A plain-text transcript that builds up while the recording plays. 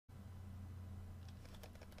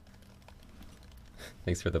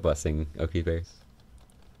Thanks for the blessing, Okie Bears.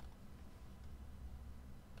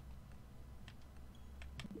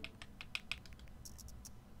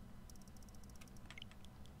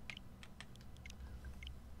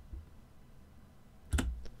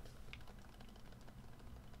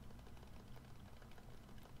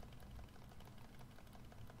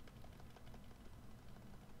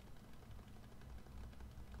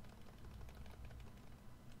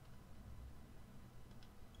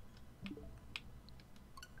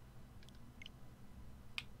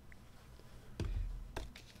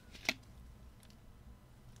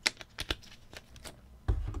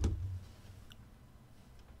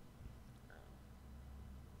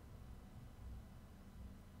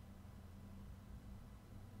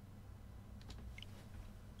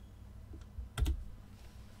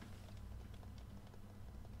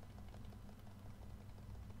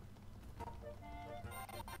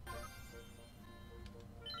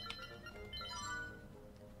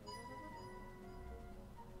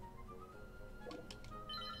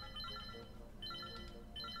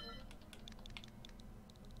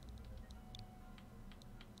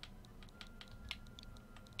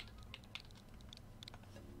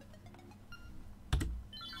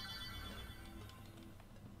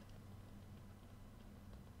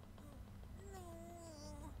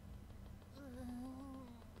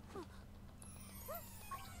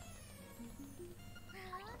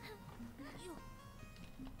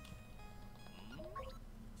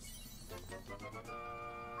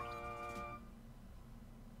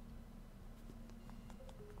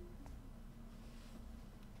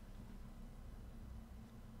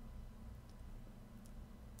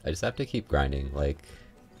 I just have to keep grinding, like...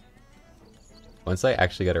 Once I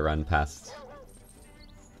actually get a run past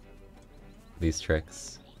these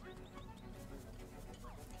tricks,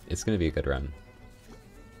 it's gonna be a good run.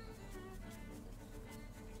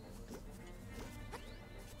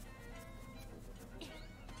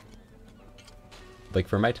 Like,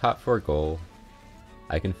 for my top 4 goal,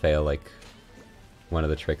 I can fail, like, one of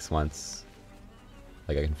the tricks once.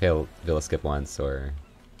 Like, I can fail Villa skip once, or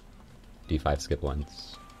D5 skip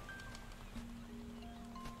once.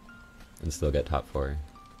 And still get top 4.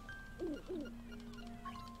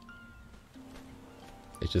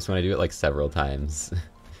 It's just when I do it like several times.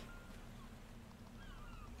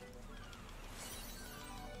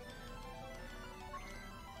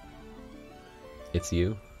 It's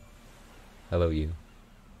you? Hello, you.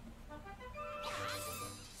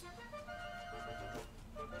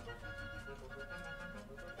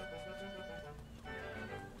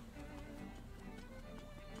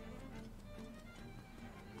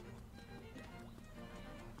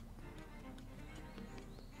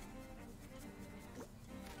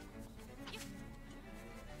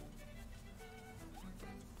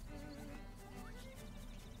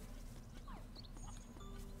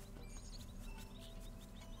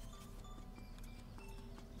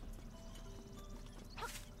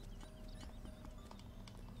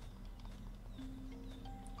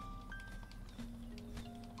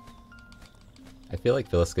 I feel like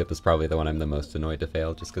Villa skip is probably the one I'm the most annoyed to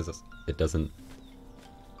fail, just because it doesn't...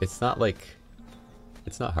 It's not like...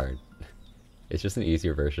 It's not hard. It's just an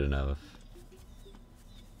easier version of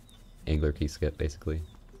Angler key skip, basically.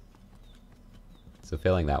 So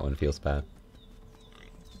failing that one feels bad.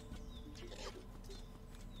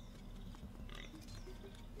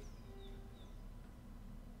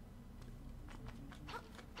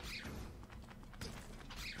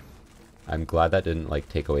 I'm glad that didn't, like,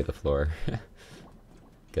 take away the floor.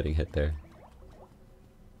 Getting hit there.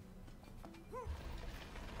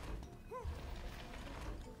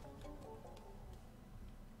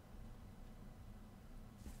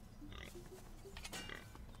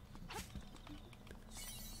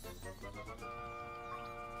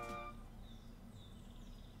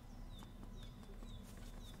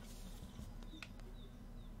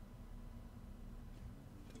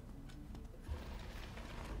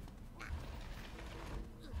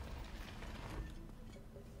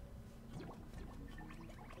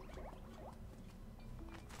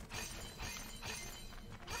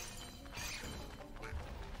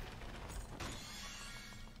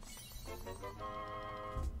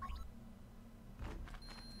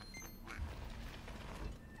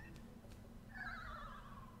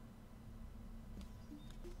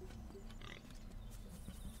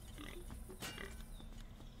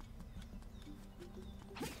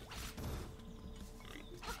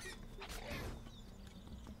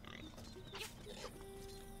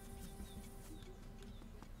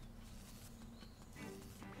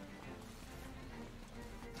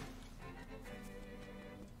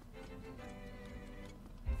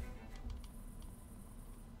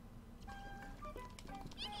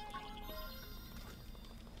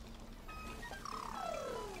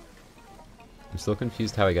 still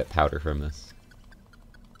confused how I get powder from this.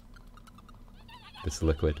 This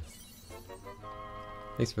liquid.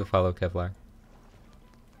 Thanks for the follow, Kevlar.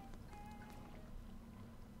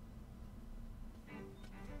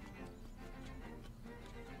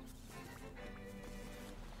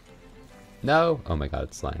 No! Oh my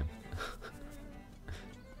god, slime.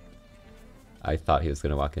 I thought he was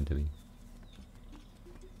gonna walk into me.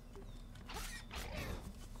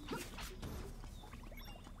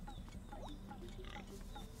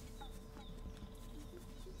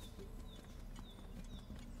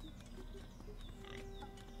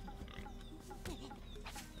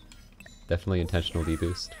 Definitely intentional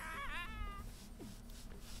deboost.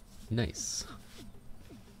 Nice.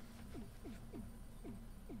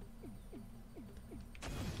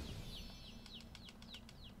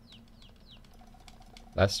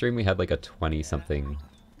 Last stream we had like a 20 something,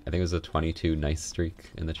 I think it was a 22 nice streak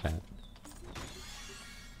in the chat.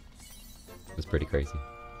 It was pretty crazy.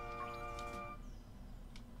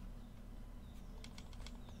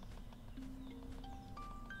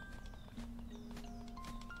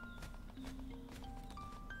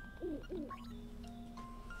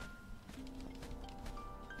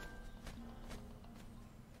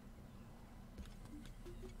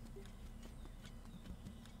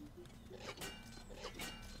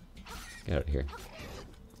 Get out of here.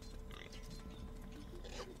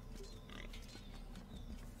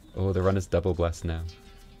 Oh, the run is double blessed now.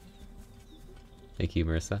 Thank you,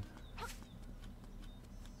 Marissa.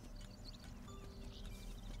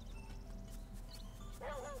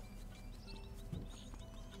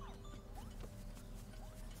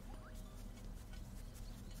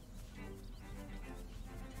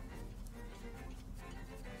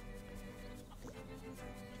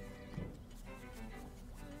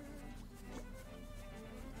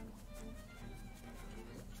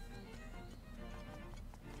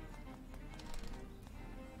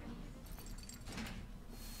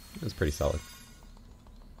 It was pretty solid.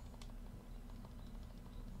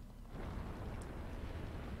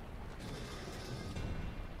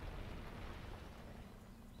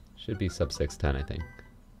 Should be sub 610, I think.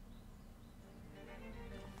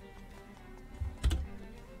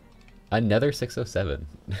 Another 607.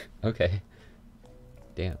 Okay.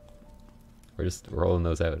 Damn. We're just rolling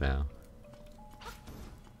those out now.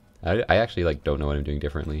 I actually like don't know what I'm doing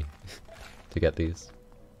differently to get these.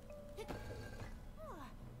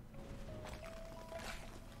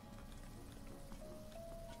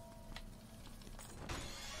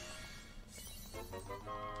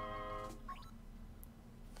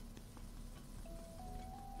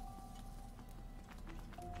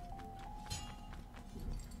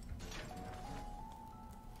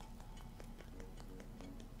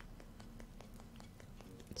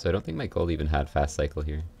 So I don't think my gold even had fast cycle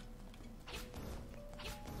here.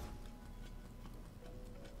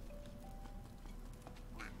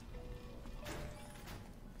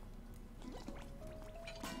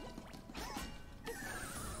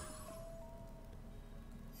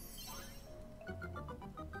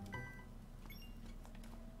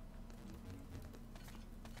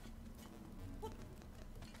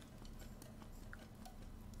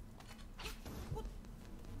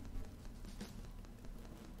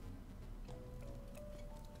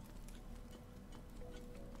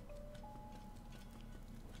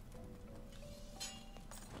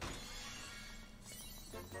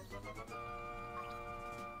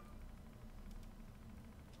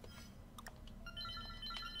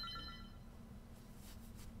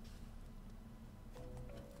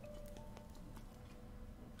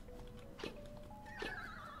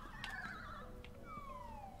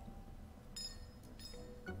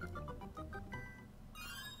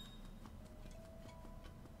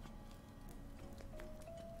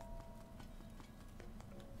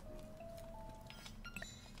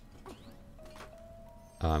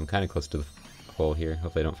 I'm kind of close to the hole here.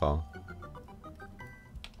 Hopefully I don't fall.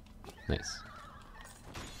 Nice.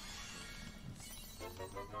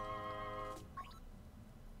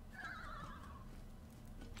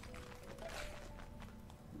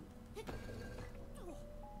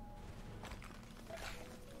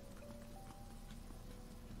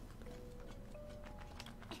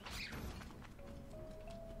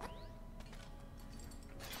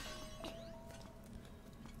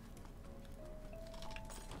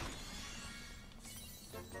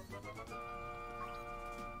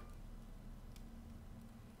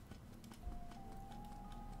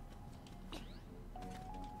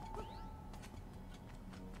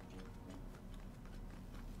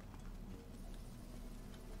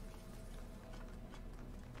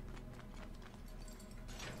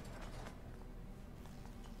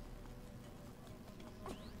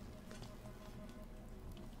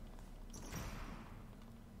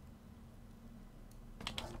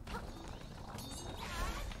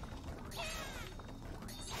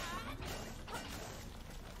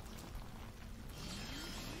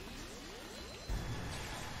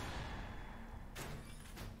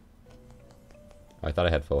 I thought I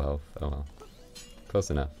had full health. Oh well.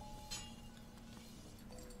 Close enough.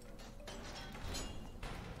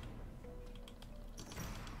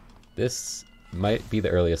 This might be the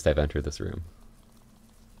earliest I've entered this room.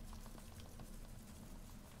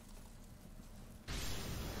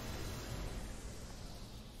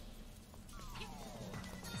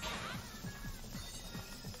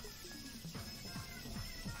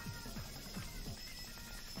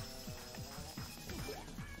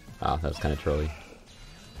 Oh, that was kind of trolly.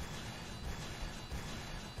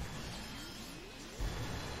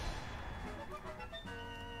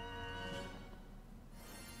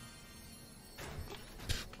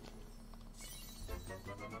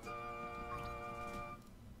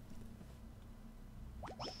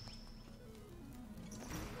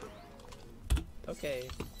 Okay.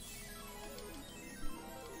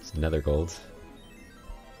 It's another gold.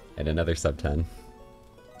 And another sub 10.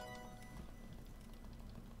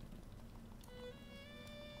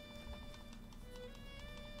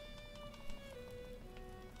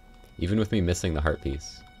 Even with me missing the heart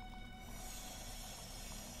piece.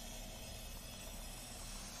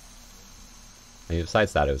 I mean,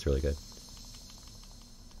 besides that, it was really good.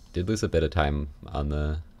 Did lose a bit of time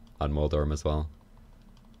on Moldorm as well.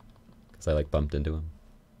 Because I like bumped into him.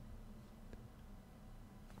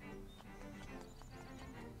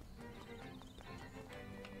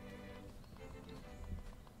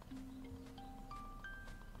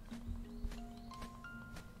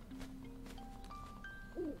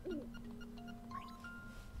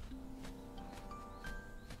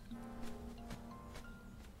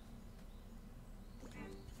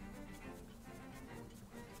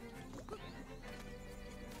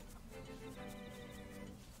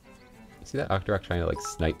 See that Octorok trying to like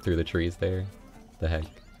snipe through the trees there? The heck?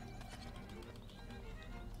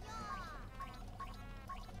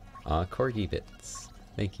 Aw, corgi bits.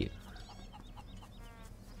 Thank you.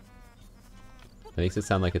 That makes it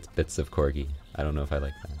sound like it's bits of corgi. I don't know if I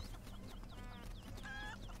like that.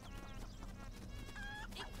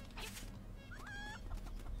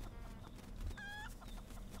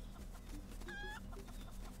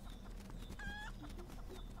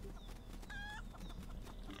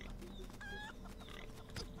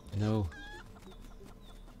 No.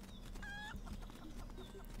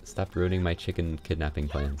 Stop ruining my chicken kidnapping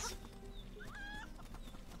plans.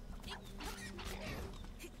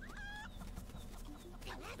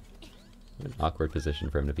 What an awkward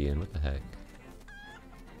position for him to be in. What the heck?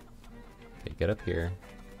 Okay, get up here.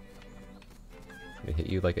 I'm gonna hit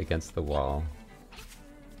you like against the wall.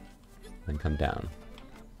 Then come down.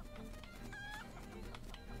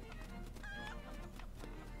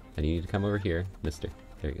 And you need to come over here, mister.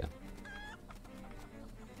 There you go.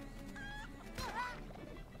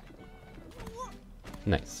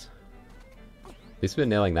 Nice. At least we've been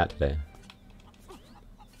nailing that today.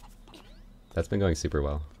 That's been going super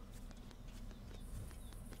well.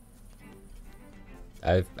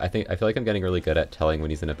 I feel like I'm getting really good at telling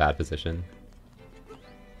when he's in a bad position.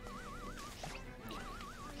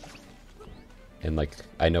 And like,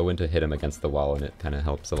 I know when to hit him against the wall and it kind of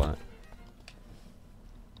helps a lot.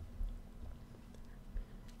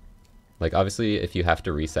 Like, obviously, if you have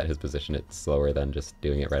to reset his position, it's slower than just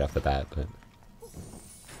doing it right off the bat, but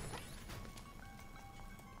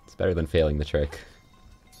it's better than failing the trick.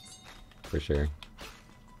 For sure.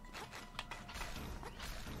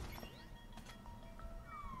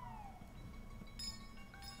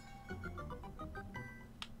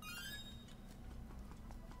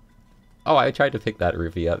 Oh, I tried to pick that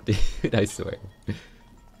rupee up, dude, I swear.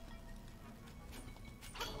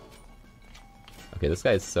 Okay, this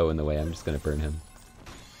guy is so in the way, I'm just gonna burn him.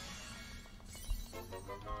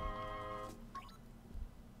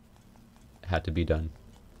 Had to be done.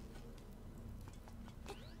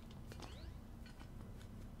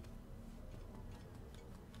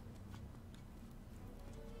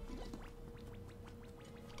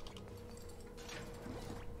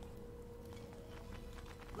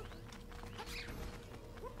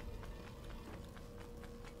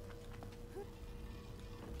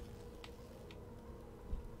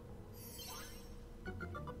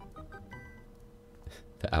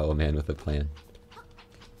 The owl man with a plan.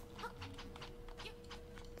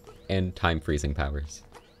 And time freezing powers.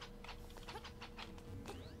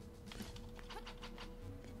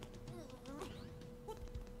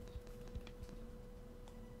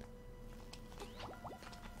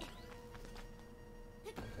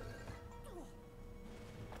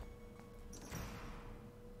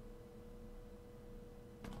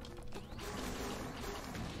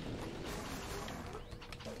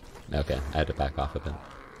 Okay, I had to back off a bit.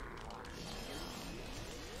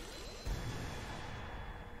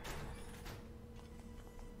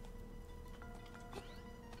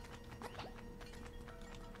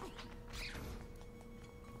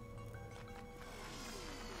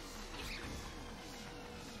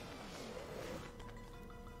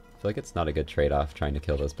 feel like it's not a good trade-off trying to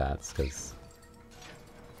kill those bats, because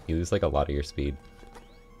you lose like a lot of your speed,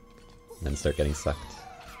 and then start getting sucked.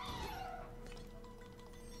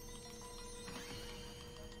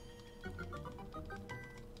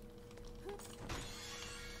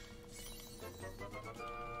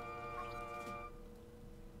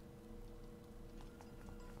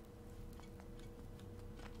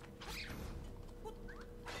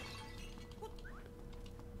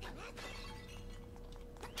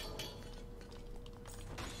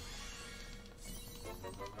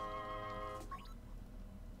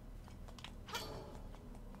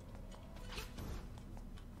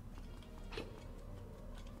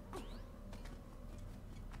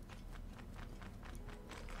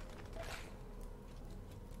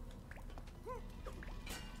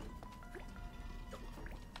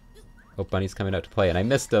 Oh, Bunny's coming out to play, and I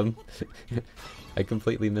missed him! I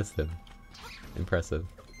completely missed him. Impressive.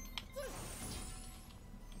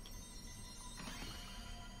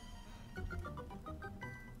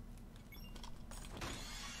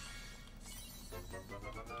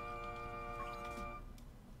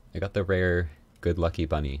 I got the rare good lucky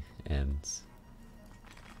bunny, and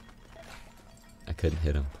I couldn't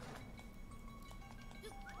hit him.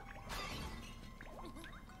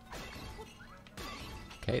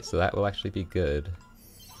 Okay, so that will actually be good.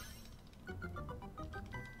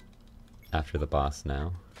 After the boss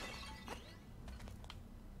now.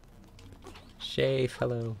 Shafe,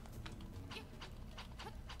 hello.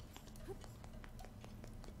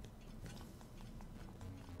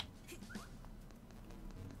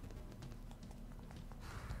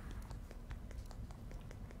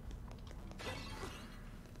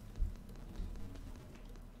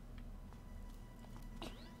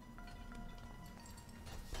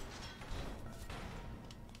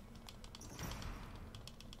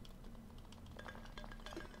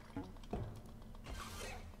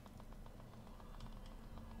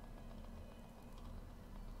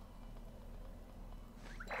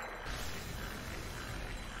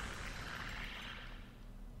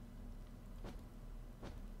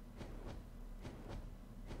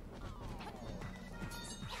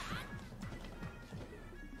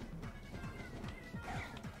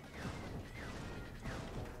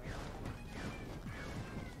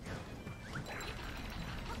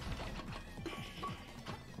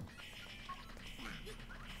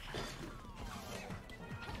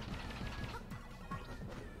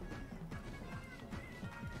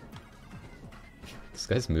 This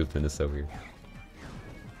guy's movement is so weird.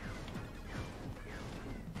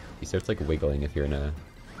 He starts like wiggling if you're in a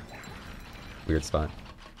weird spot.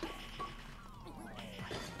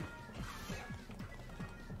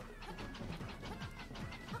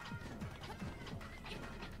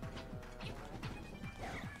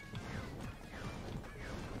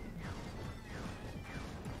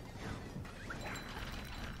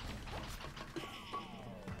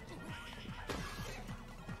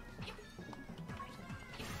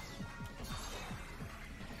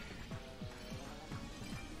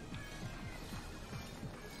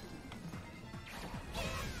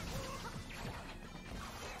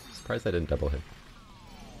 Surprised I didn't double hit.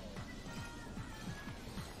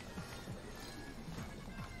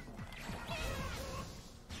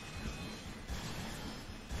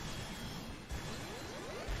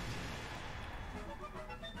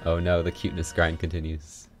 Oh no, the cuteness grind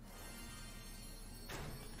continues.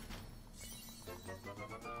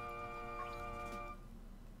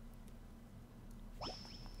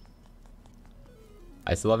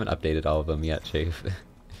 I still haven't updated all of them yet, Chafe.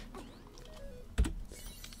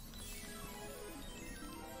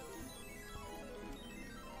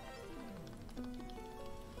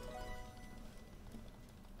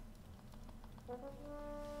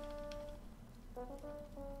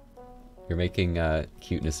 You're making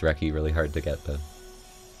cuteness Reki really hard to get though.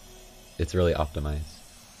 It's really optimized.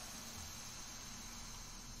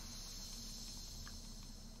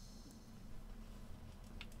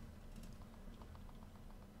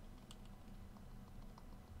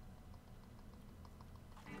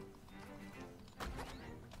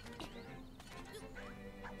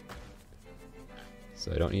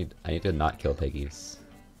 So I need to not kill piggies.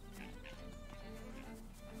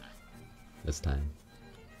 This time.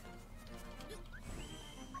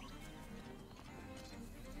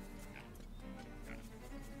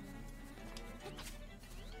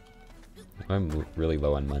 I'm really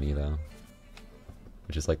low on money though,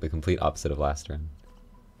 which is like the complete opposite of last run.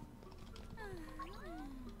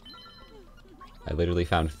 I literally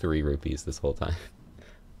found 3 rupees this whole time.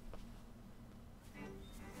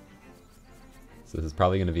 So this is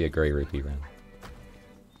probably going to be a gray rupee run.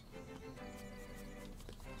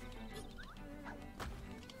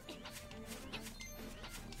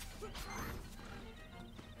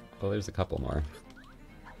 Oh, there's a couple more.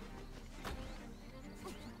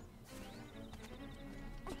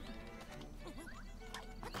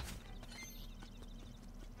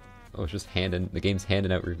 Oh, it's just the game's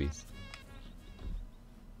handing out rubies.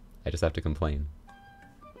 I just have to complain.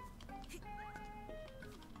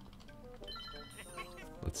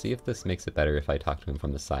 Let's see if this makes it better if I talk to him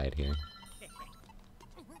from the side here.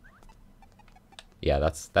 Yeah,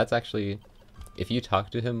 that's actually... If you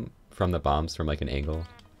talk to him from the bombs from like an angle,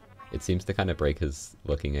 it seems to kind of break his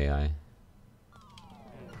looking AI.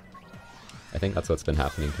 I think that's what's been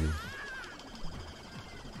happening to me.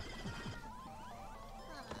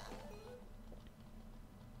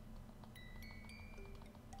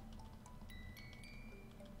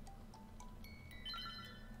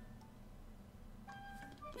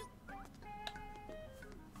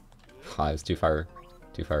 Oh, I was too far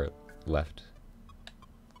left.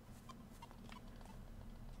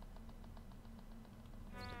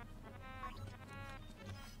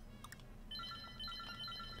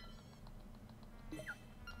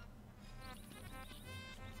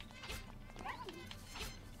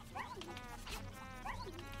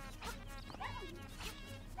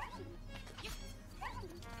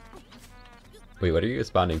 Wait, what are you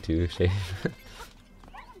responding to, Shave?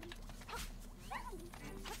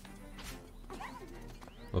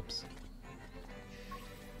 Whoops.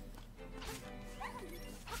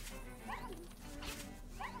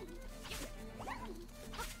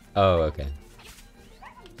 Oh, okay.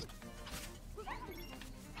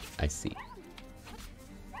 I see.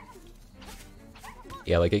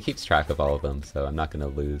 Yeah, like it keeps track of all of them, so I'm not gonna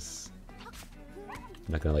lose. I'm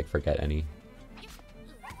not gonna like forget any.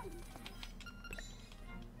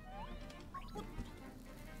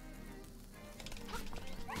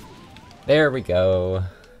 There we go.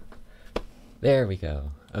 There we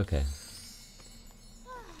go. Okay.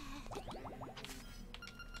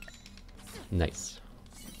 Nice.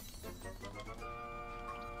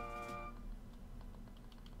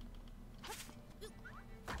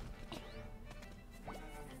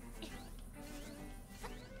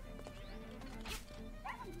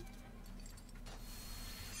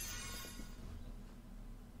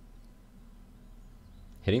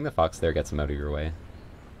 Hitting the fox there gets him out of your way.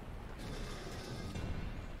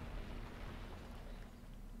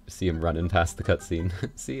 See him running past the cutscene.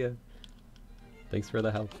 See ya. Thanks for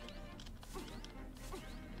the help.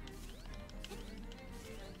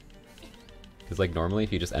 Because like normally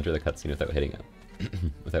if you just enter the cutscene without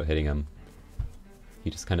hitting him,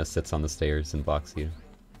 he just kind of sits on the stairs and blocks you.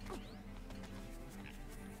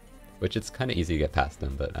 Which it's kind of easy to get past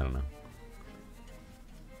him, but I don't know.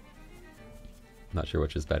 Not sure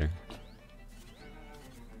which is better.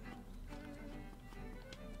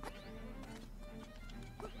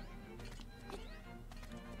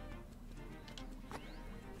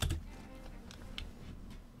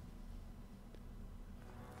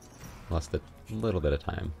 Lost a little bit of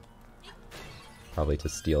time. Probably to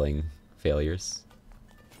stealing failures.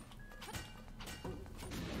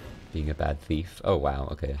 Being a bad thief. Oh wow,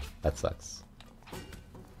 okay. That sucks.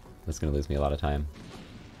 That's gonna lose me a lot of time.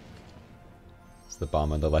 So the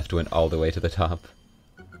bomb on the left went all the way to the top.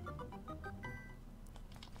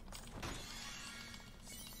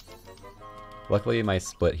 Luckily my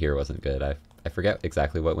split here wasn't good. I forget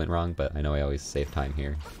exactly what went wrong, but I know I always save time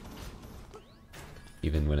here.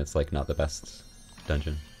 Even when it's like not the best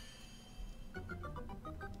dungeon.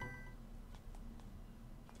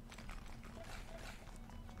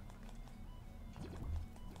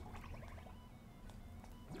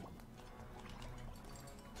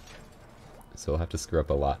 So we'll have to screw up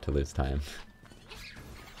a lot to lose time.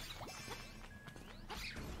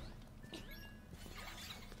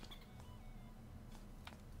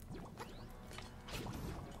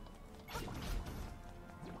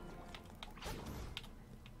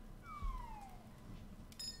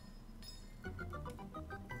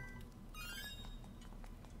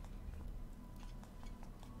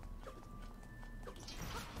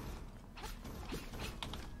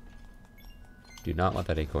 Do not want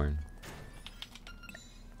that acorn.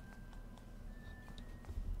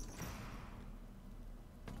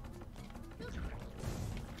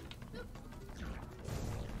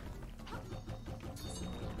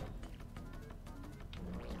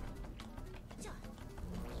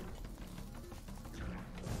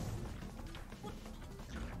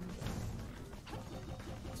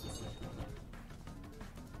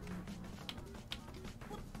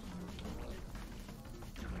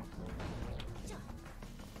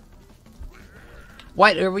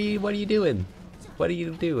 What are you doing? What are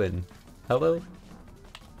you doing? Hello?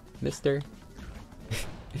 Mister?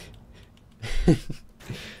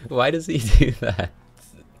 Why does he do that?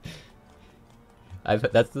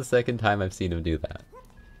 That's the second time I've seen him do that.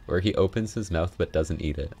 Where he opens his mouth but doesn't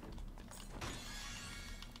eat it.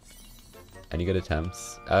 Any good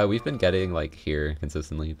attempts? We've been getting, like, here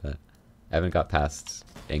consistently, but I haven't got past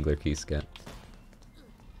Angler Key Skip.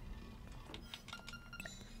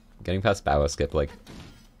 Getting past Bow Skip, like,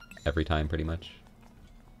 every time, pretty much.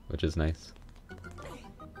 Which is nice.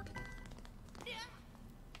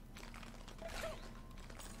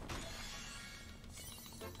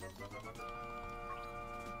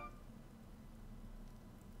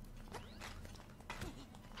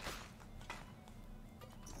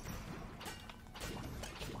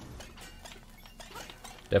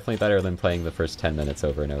 Definitely better than playing the first 10 minutes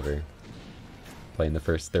over and over. Playing the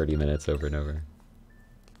first 30 minutes over and over.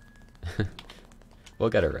 We'll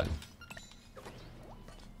get a run.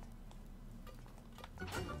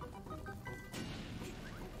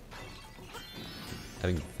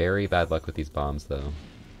 Having very bad luck with these bombs, though.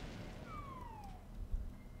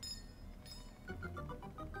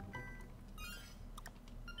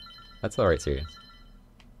 That's alright, serious.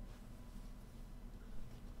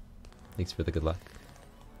 Thanks for the good luck.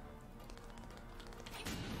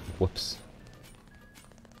 Whoops.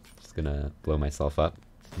 Just gonna blow myself up.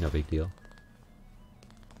 No big deal.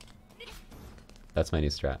 That's my new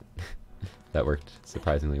strat. That worked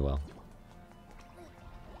surprisingly well.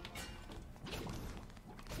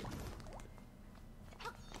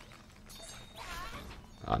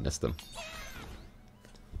 Ah, missed them.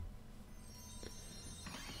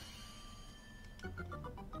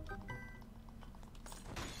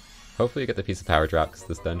 Hopefully you get the piece of power drop, because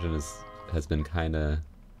this dungeon has been kinda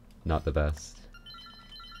not the best.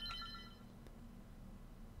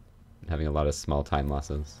 Having a lot of small time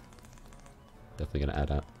losses. Definitely gonna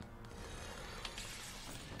add up.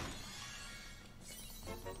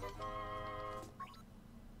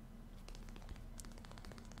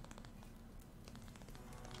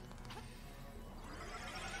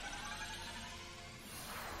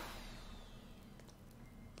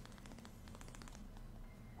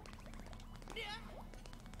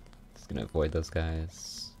 Just gonna avoid those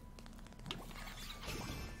guys.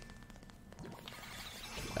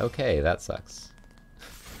 Okay, that sucks.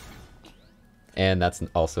 And that's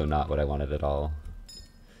also not what I wanted at all.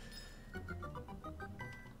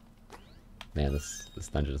 Man, this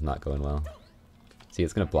dungeon is not going well. See,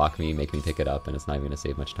 it's gonna block me, make me pick it up, and it's not even gonna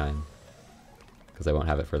save much time. Because I won't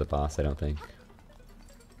have it for the boss, I don't think.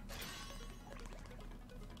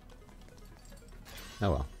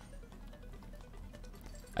 Oh well.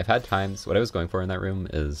 I've had times, what I was going for in that room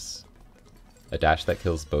is a dash that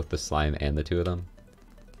kills both the slime and the two of them.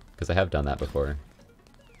 Because I have done that before.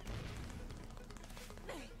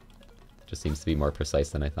 Just seems to be more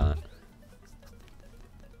precise than I thought.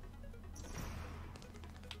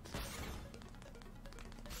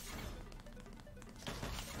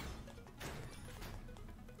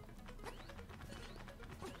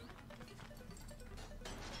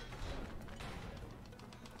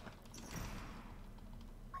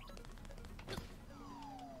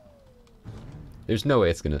 There's no way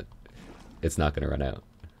it's not gonna run out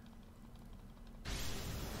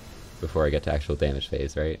before I get to actual damage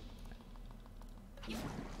phase, right?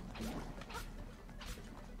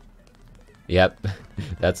 Yep,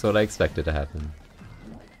 that's what I expected to happen.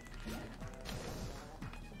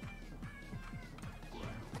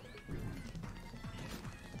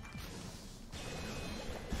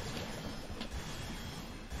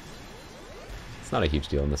 It's not a huge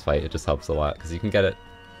deal in this fight, it just helps a lot, because you can get it...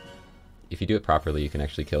 If you do it properly, you can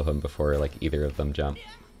actually kill him before, like, either of them jump.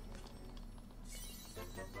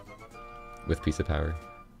 With Piece of Power.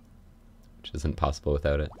 Which isn't possible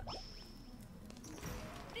without it.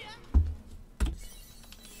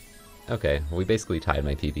 Okay, well we basically tied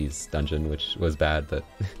my PB's dungeon, which was bad, but...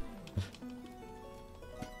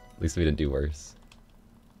 at least we didn't do worse.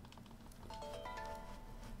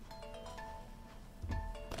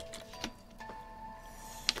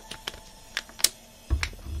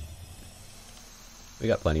 We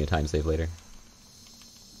got plenty of time save later.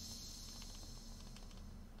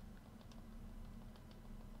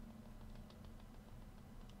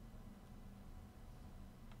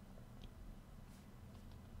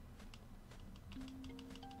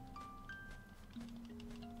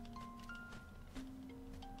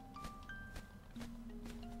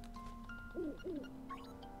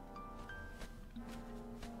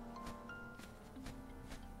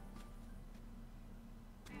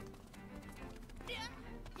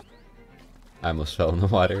 I almost fell in the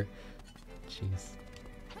water. Jeez.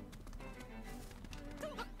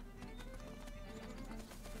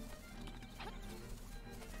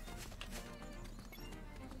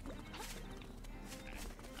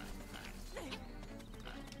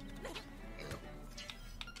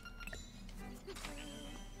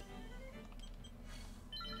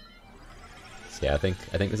 Yeah, I think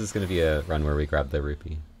this is gonna be a run where we grab the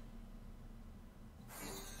rupee.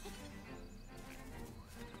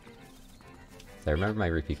 So I remember my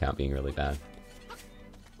rupee count being really bad.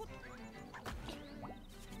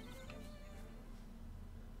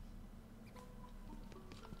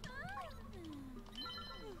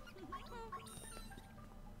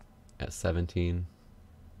 At 17.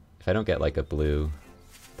 If I don't get like a blue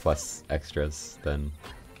plus extras, then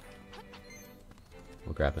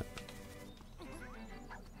we'll grab it.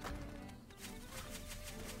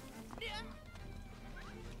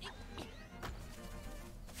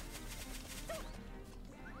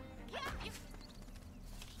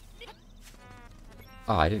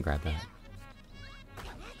 Oh, I didn't grab that.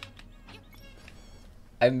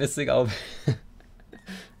 I'm missing all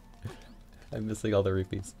I'm missing all the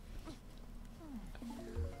rupees.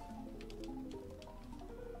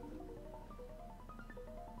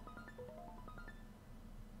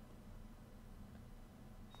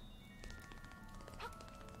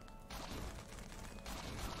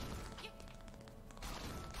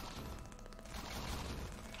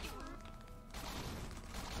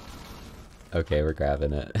 Okay, we're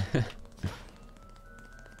grabbing it.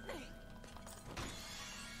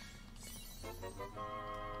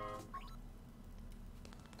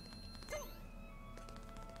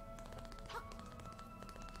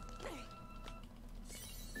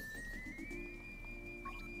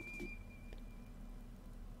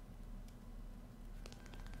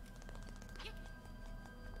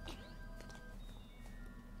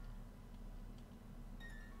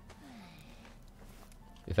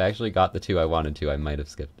 If I actually got the 2 I wanted to, I might have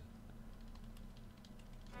skipped it.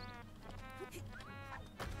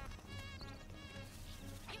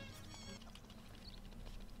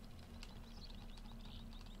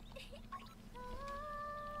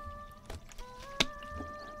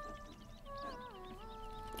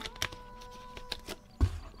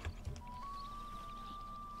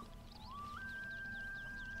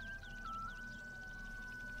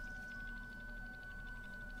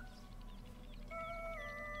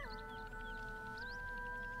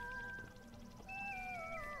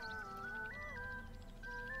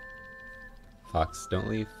 Fox, don't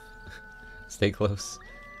leave. Stay close.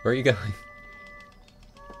 Where are you going?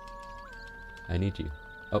 I need you.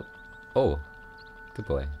 Oh. Oh. Good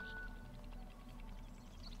boy.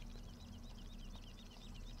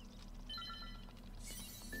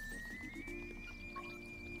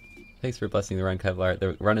 Thanks for blessing the run, Kevlar.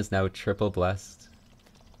 The run is now triple blessed.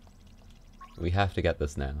 We have to get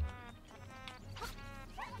this now.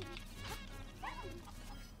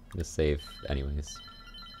 Just save anyways.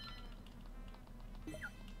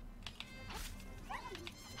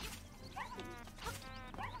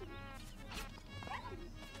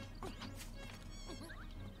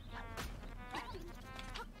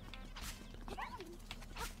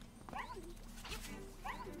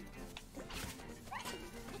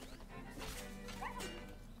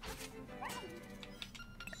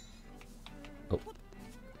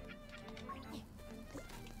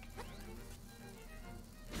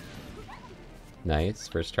 Nice,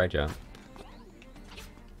 first try jump.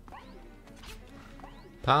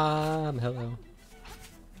 Palm, hello.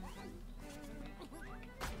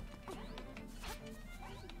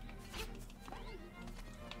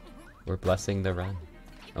 We're blessing the run.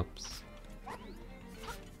 Oops.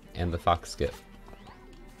 And the fox skip.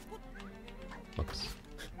 Oops.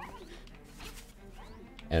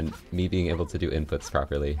 And me being able to do inputs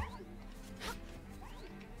properly.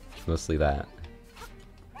 Mostly that.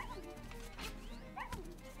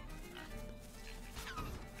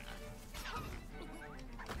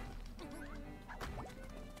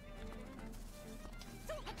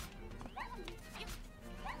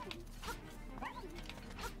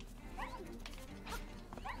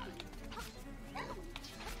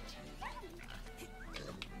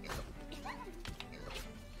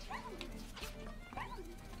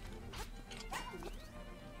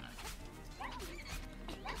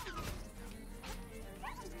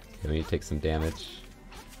 We need to take some damage.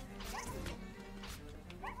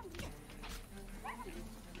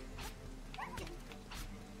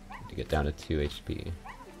 To get down to 2 HP.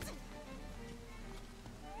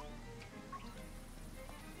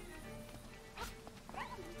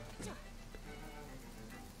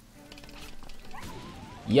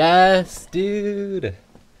 Yes, dude!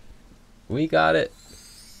 We got it!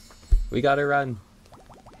 We got a run!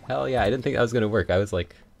 Hell yeah, I didn't think that was gonna work. I was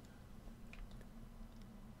like...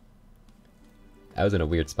 I was in a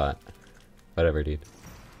weird spot. Whatever, dude.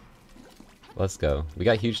 Let's go. We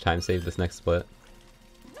got huge time save this next split.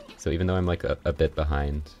 So even though I'm like a bit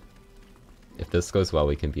behind, if this goes well,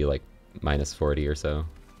 we can be like -40 or so.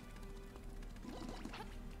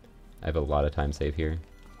 I have a lot of time save here.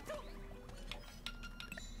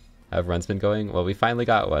 How have runs been going? Well, we finally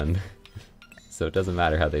got one. So it doesn't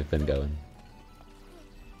matter how they've been going.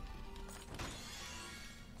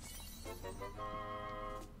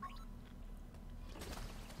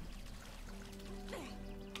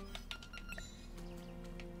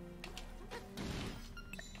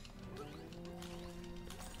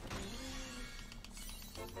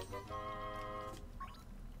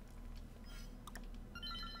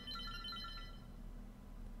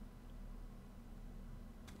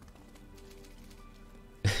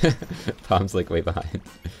 Palm's like way behind.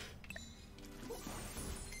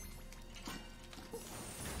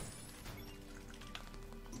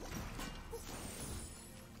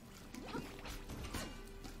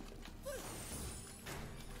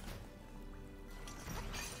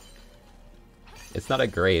 It's not a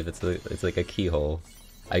grave, it's like a keyhole.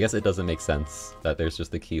 I guess it doesn't make sense that there's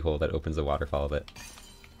just a keyhole that opens a waterfall, but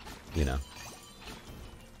you know.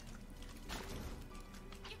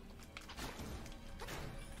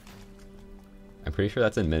 I'm pretty sure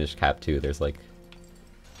that's in Minish Cap too. There's like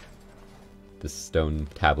this stone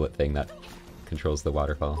tablet thing that controls the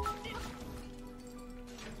waterfall.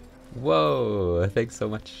 Whoa! Thanks so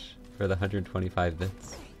much for the 125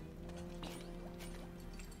 bits.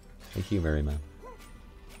 Thank you, Marima.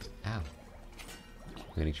 Ow. I'm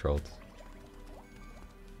getting trolled.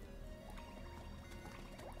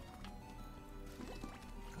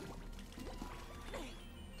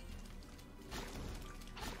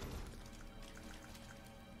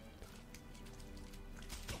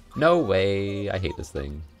 No way! I hate this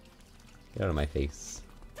thing. Get out of my face.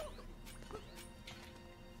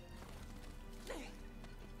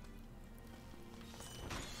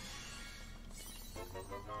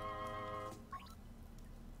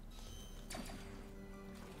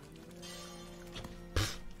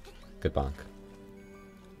 Good bonk.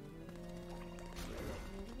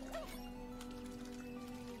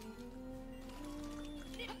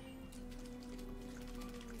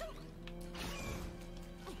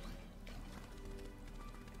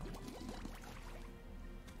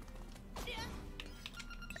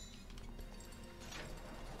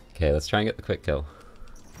 Okay, let's try and get the quick kill.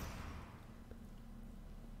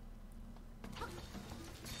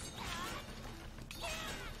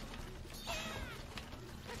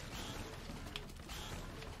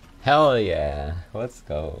 Hell yeah! Let's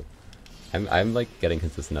go. I'm like getting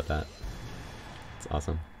consistent at that. It's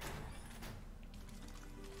awesome.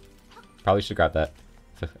 Probably should grab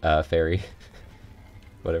that fairy.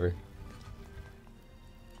 Whatever.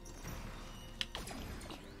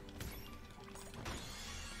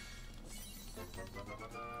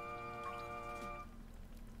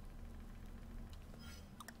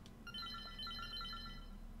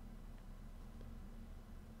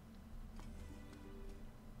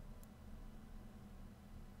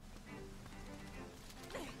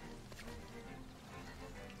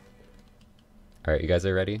 Alright, you guys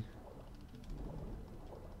are ready?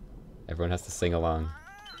 Everyone has to sing along.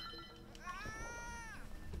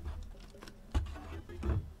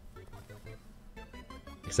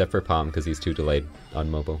 Except for Palm, because he's too delayed on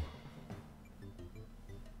mobile.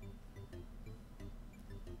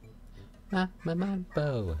 Ah, my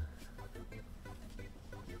mambo.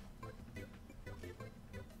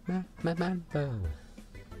 Ah, my mambo.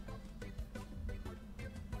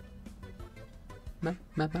 My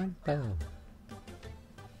mambo.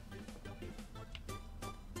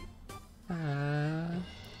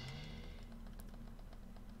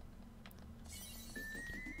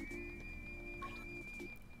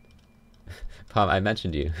 Palm, I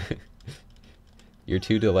mentioned you. You're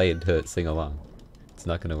too delayed to sing along. It's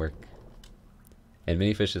not gonna work. And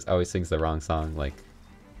Minifish just always sings the wrong song, like...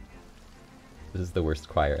 This is the worst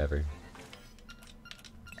choir ever.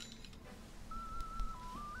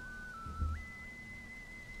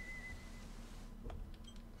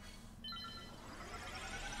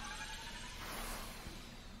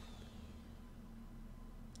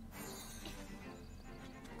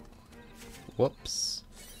 Whoops.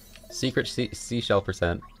 Secret seashell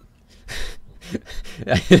percent.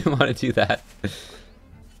 I didn't want to do that.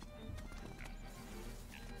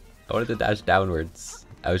 I wanted to dash downwards.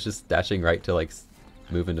 I was just dashing right to like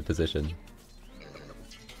move into position.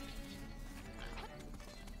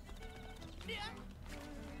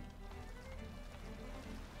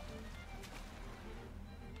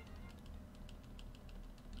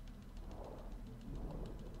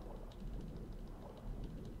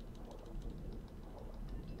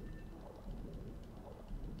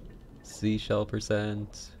 Seashell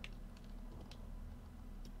percent.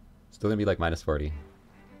 Still gonna be like -40.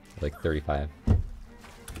 Like 35.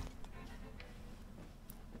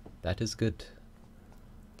 That is good.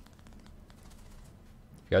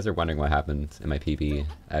 If you guys are wondering what happened in my PB,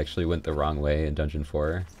 I actually went the wrong way in Dungeon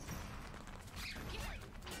 4.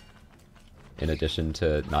 In addition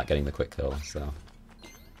to not getting the quick kill, so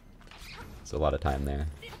it's a lot of time there.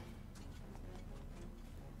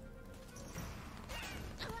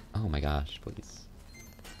 Oh my gosh, please.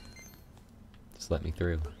 Just let me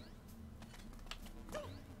through.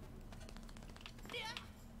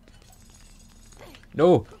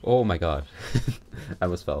 No! Oh my god. I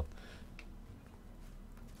almost fell.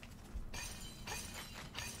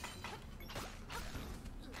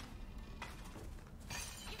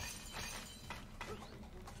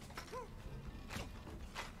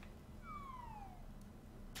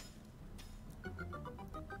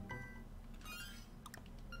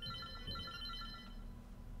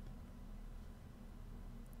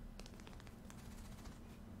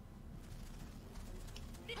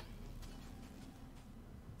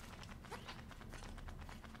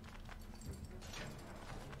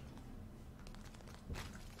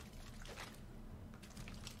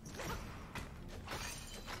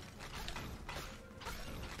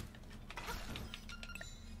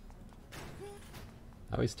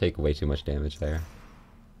 I always take way too much damage there.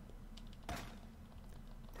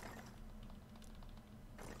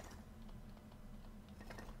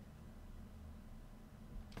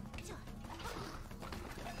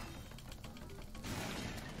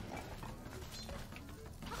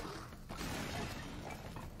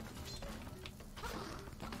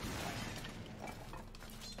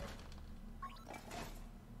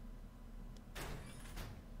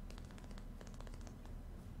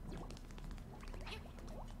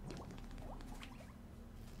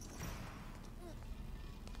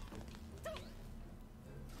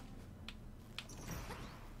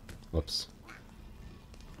 Whoops.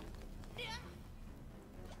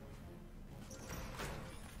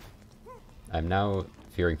 I'm now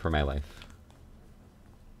fearing for my life.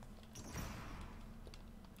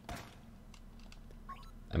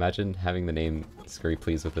 Imagine having the name Scurry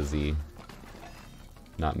Please with a Z.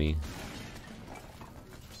 Not me.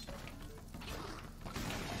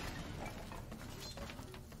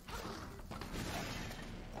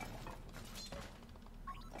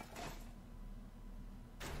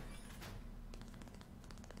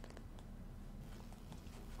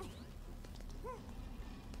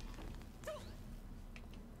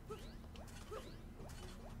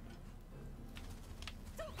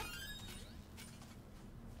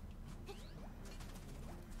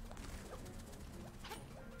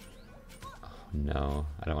 No,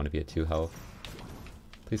 I don't want to be at 2 health.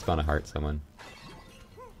 Please spawn a heart, someone.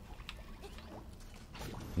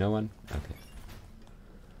 No one? Okay.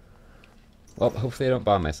 Well, hopefully I don't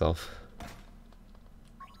bomb myself.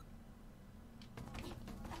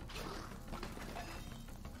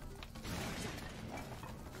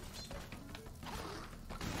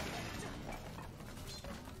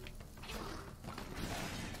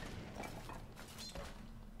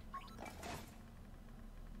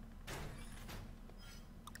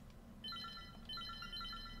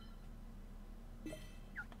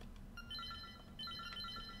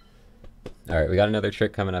 Alright, we got another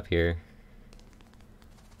trick coming up here.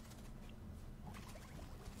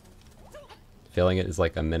 Failing it is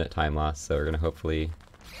like a minute time loss, so we're gonna hopefully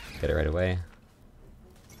get it right away.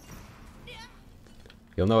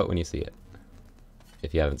 You'll know it when you see it,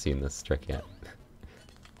 if you haven't seen this trick yet.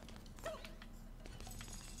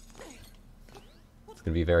 It's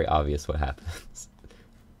gonna be very obvious what happens.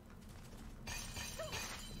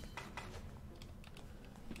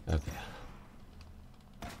 Okay.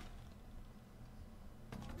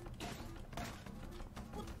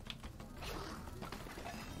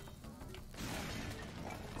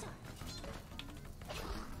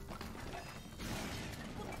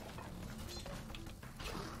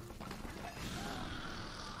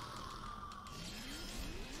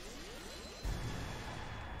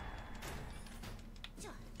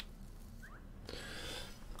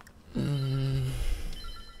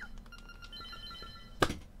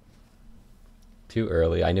 Too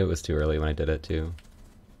early. I knew it was too early when I did it too.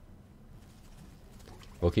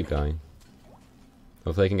 We'll keep going.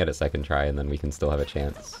 Hopefully I can get a second try and then we can still have a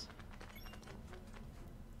chance.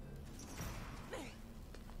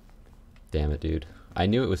 Damn it, dude. I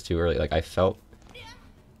knew it was too early. Like, I felt...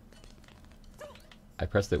 I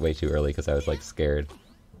pressed it way too early because I was, like, scared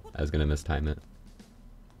I was gonna mistime it.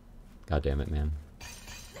 God damn it, man.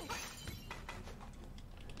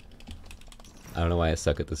 I don't know why I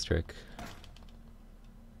suck at this trick.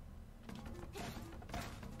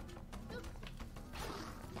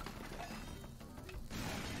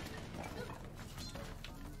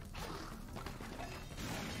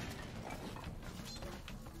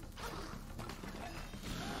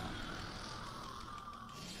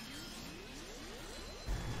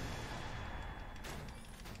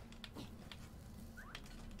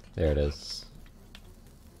 There it is.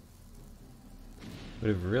 Would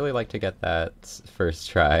have really liked to get that first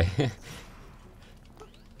try.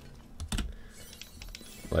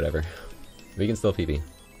 Whatever. We can still PB.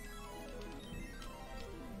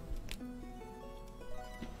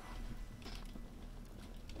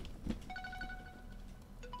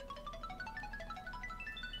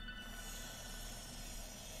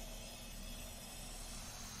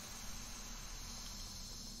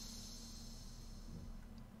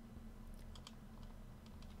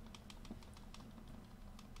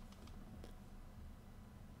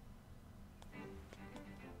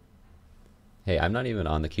 Hey, I'm not even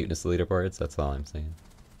on the cuteness leaderboards, that's all I'm saying.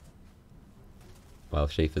 Well,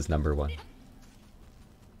 Shafe is #1.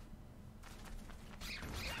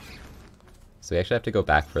 So we actually have to go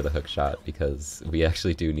back for the hook shot because we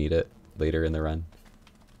actually do need it later in the run.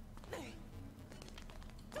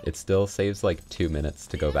 It still saves like 2 minutes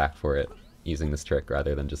to go back for it using this trick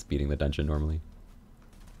rather than just beating the dungeon normally.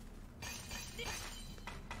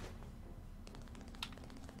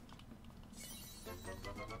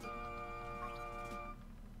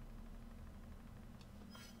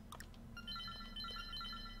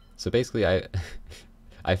 So basically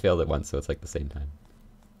I failed it once, so it's like the same time.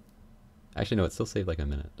 Actually no, it still saved like a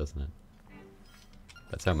minute, doesn't it?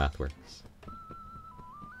 That's how math works.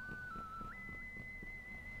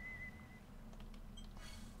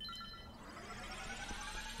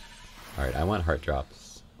 Alright, I want heart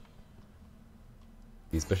drops.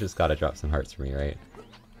 These bushes gotta drop some hearts for me, right?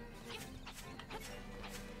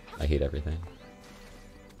 I hate everything.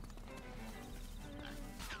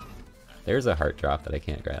 There's a heart drop that I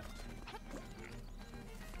can't grab.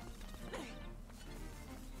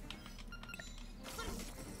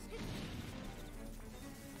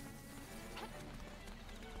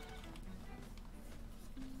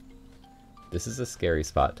 This is a scary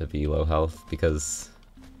spot to be low health because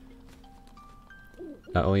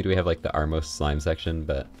not only do we have like the Armos slime section,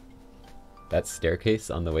 but that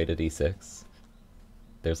staircase on the way to D6,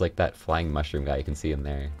 there's like that flying mushroom guy, you can see him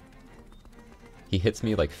there. He hits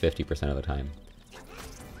me like 50% of the time.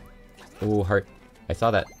 Oh, heart. I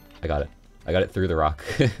saw that. I got it. I got it through the rock.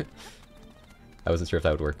 I wasn't sure if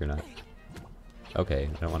that would work or not. Okay,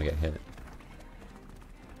 I don't want to get hit.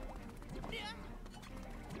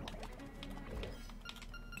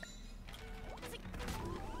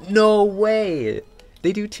 No way!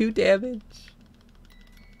 They do 2 damage!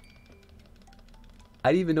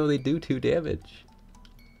 I didn't even know they do 2 damage.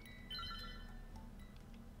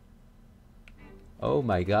 Oh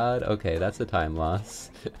my god, okay, that's a time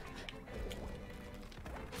loss.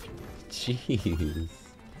 Jeez.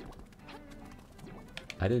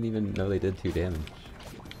 I didn't even know they did 2 damage.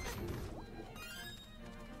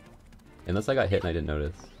 Unless I got hit and I didn't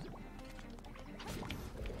notice.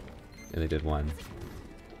 And they did 1.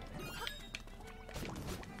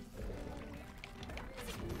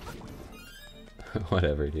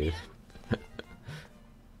 Whatever, dude.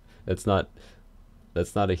 That's not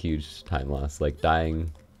a huge time loss. Like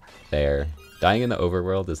dying there. Dying in the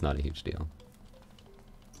overworld is not a huge deal.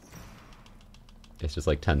 It's just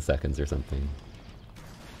like 10 seconds or something.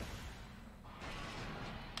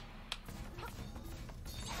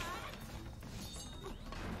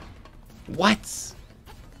 What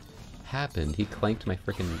happened? He clanked my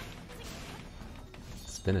frickin'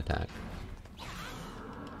 spin attack.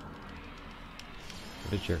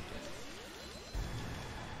 What a jerk.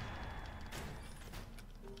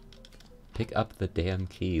 Pick up the damn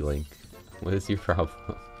key, Link. What is your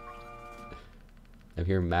problem? I'm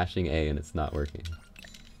here mashing A and it's not working.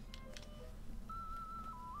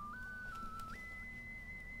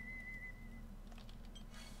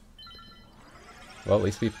 Well, at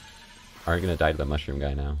least we aren't gonna die to the mushroom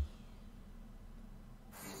guy now.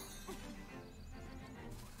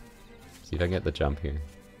 See if I can get the jump here.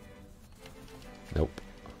 Nope.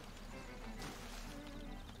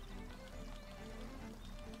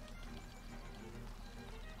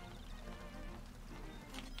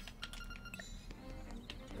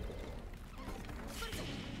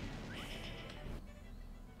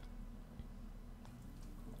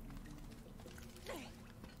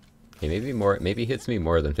 Okay, maybe more. Maybe he hits me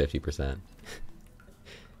more than 50%.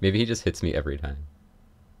 Maybe he just hits me every time.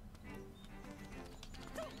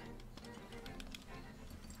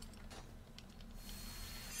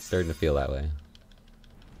 It's starting to feel that way.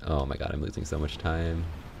 Oh my god, I'm losing so much time.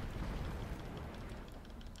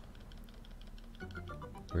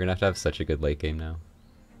 We're gonna have such a good late game now.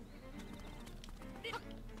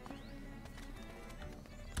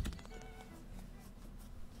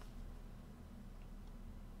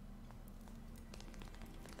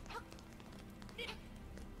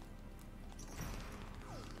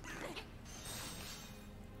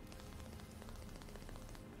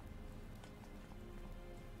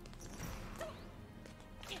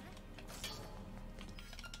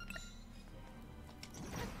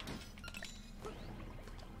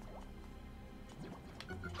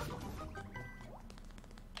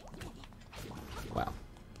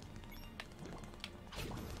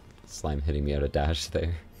 slime hitting me out of dash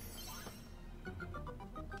there.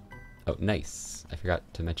 Oh, nice. I forgot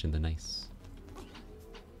to mention the nice.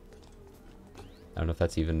 I don't know if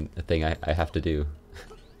that's even a thing I have to do.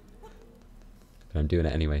 But I'm doing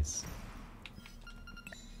it anyways.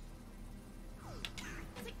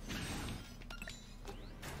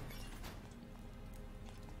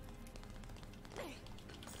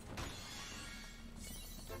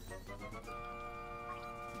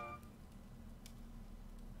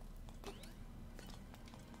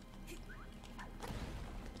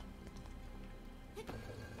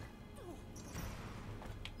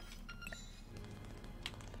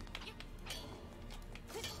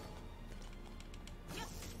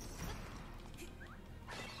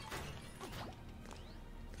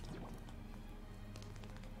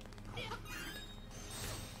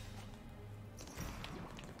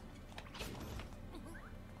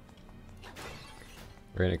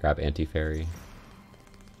 We're gonna grab anti-fairy.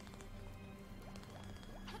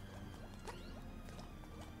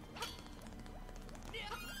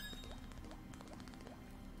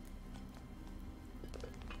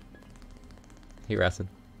 Hey, Rassen.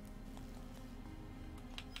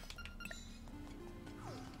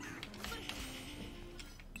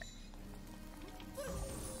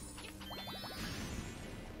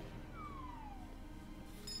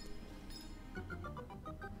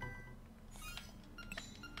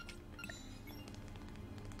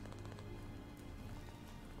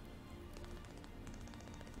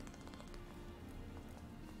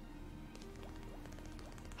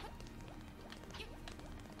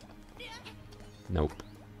 Nope.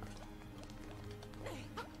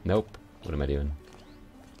 Nope. What am I doing?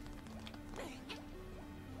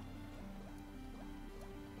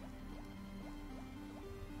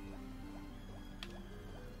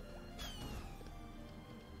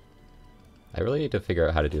 I really need to figure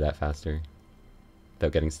out how to do that faster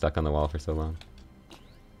without getting stuck on the wall for so long.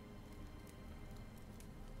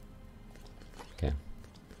 Okay.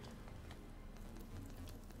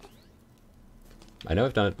 I know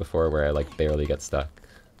I've done it before where I like barely get stuck.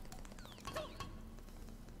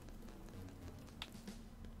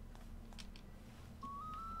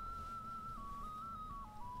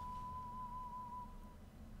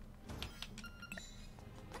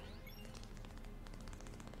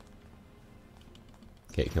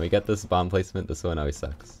 Okay, can we get this bomb placement? This one always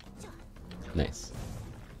sucks. Nice.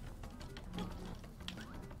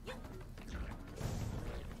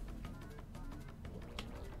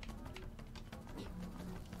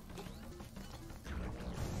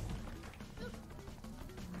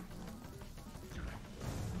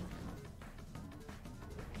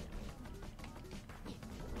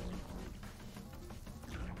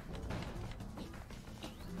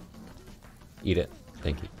 Eat it.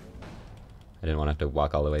 Thank you. I didn't want to have to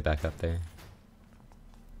walk all the way back up there.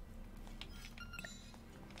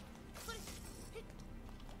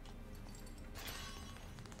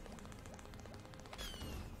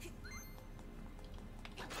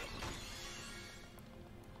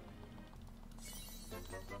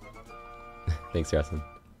 Thanks, Yasin.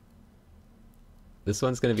 This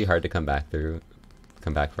one's gonna be hard to come back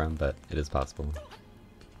from, but it is possible.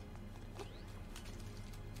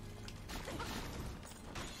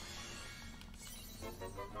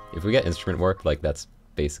 If we get instrument warp, like that's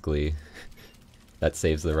basically that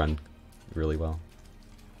saves the run really well.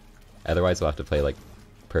 Otherwise we'll have to play like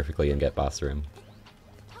perfectly and get boss room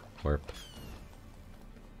warp.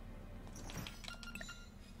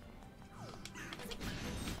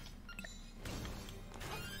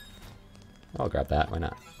 I'll grab that, why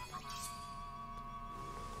not?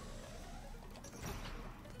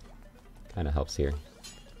 Kinda helps here.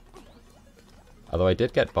 Although I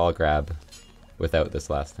did get ball grab without this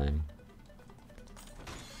last time.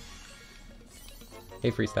 Hey,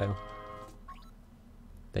 Freestyle.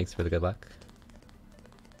 Thanks for the good luck.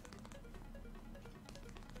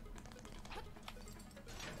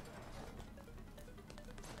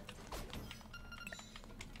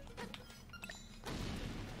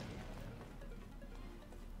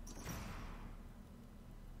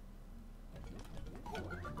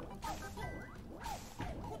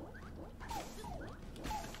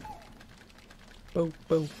 Boom,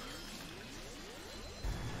 boom.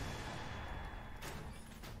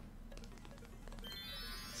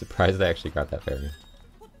 Surprised I actually got that fairy.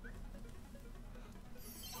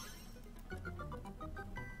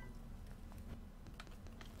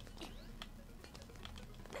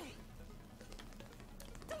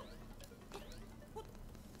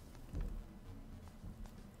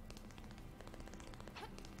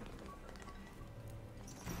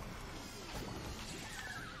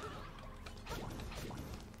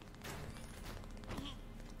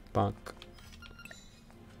 Bonk.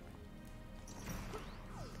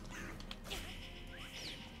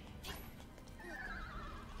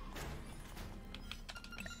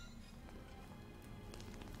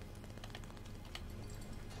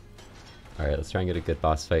 Alright, let's try and get a good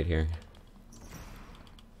boss fight here.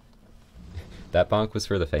 That bonk was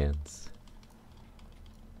for the fans.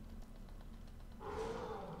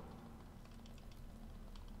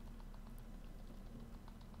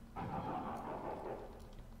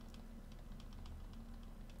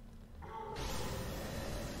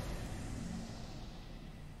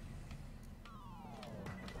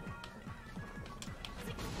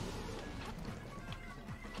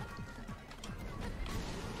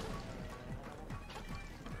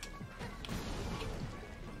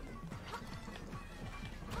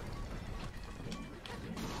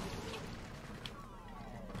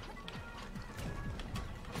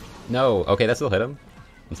 No! Okay, that still hit him?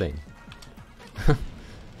 Insane.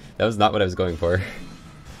 That was not what I was going for.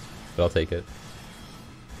 But I'll take it.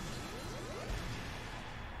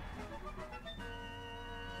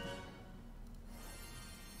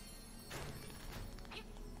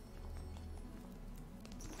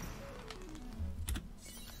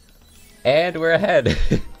 And we're ahead!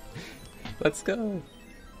 Let's go!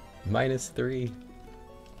 -3.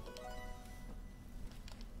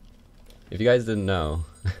 If you guys didn't know,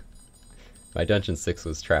 my Dungeon 6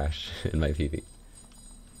 was trash in my PV.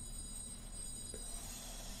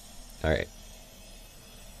 Alright.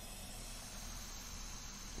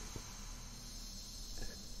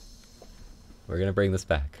 We're gonna bring this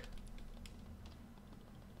back.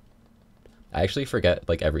 I actually forget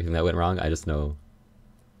like everything that went wrong, I just know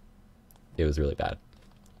it was really bad.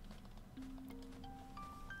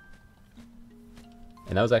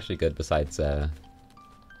 And that was actually good besides the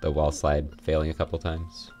wall slide failing a couple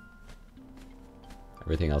times.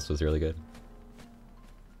 Everything else was really good.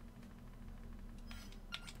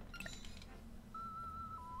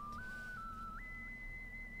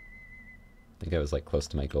 I think I was like close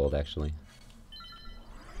to my gold actually.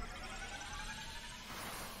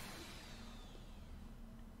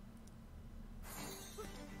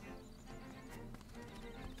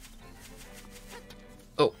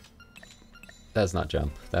 Oh! That is not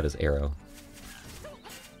jump, that is arrow.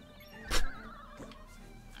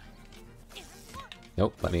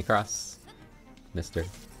 Nope, let me cross. Mister.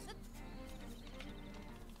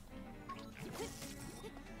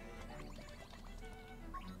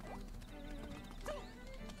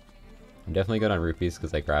 I'm definitely good on rupees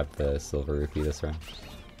because I grabbed the silver rupee this run.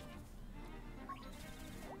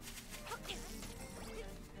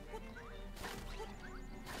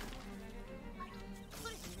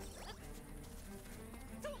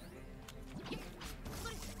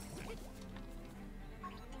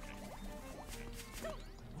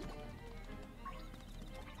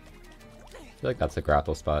 I feel like that's a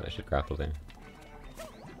grapple spot. I should grapple there.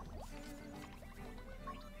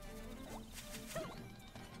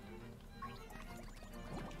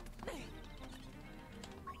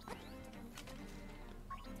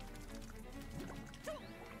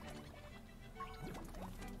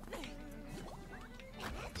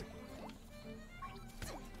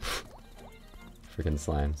 Freaking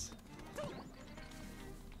slimes.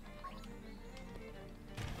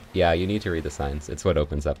 Yeah, you need to read the signs. It's what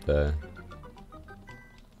opens up the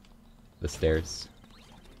stairs.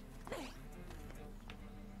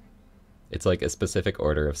 It's like a specific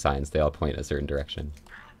order of signs. They all point a certain direction.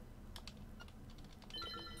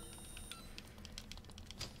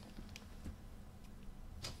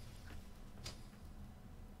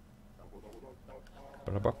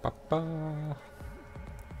 Ba-da-ba-ba-ba.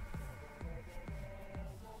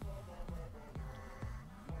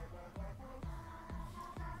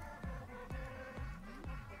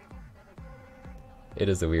 It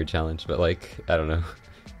is a weird challenge, but like, I don't know.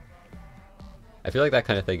 I feel like that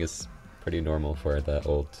kind of thing is pretty normal for the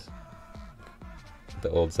old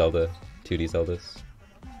Zelda, 2D Zeldas.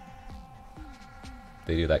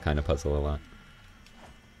 They do that kind of puzzle a lot.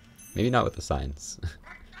 Maybe not with the signs.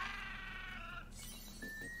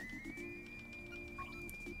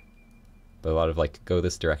 But a lot of like, go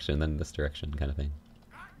this direction, then this direction kind of thing.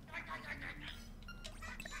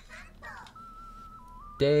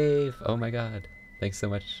 Dave! Oh my god. Thanks so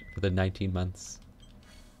much for the 19 months.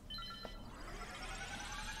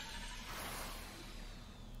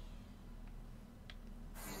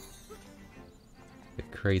 A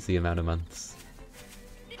crazy amount of months.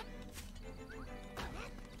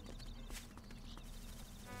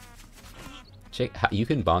 You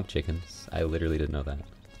can bonk chickens. I literally didn't know that.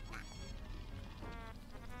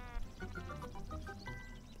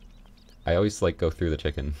 I always like go through the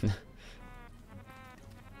chicken.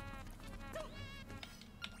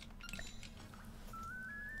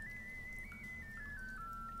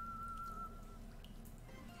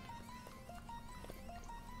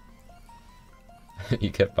 You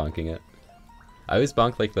kept bonking it. I always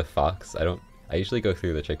bonk like the fox. I usually go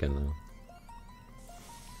through the chicken though.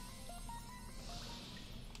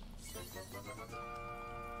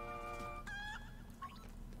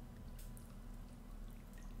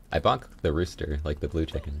 I bonk the rooster, like the blue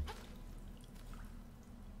chicken.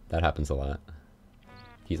 That happens a lot.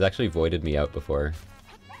 He's actually voided me out before.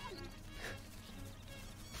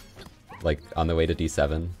 Like, on the way to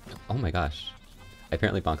D7. Oh my gosh. I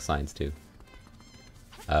apparently bonk signs too.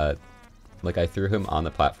 Like I threw him on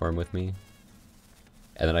the platform with me,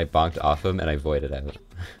 and then I bonked off him and I voided out.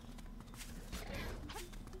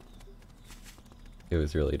 It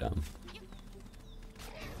was really dumb.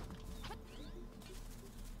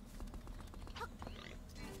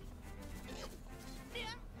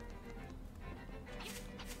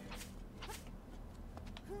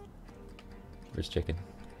 Where's chicken?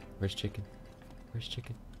 Where's chicken? Where's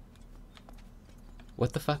chicken?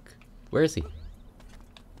 What the fuck? Where is he?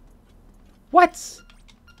 What?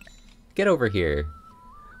 Get over here.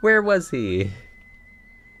 Where was he?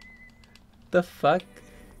 The fuck?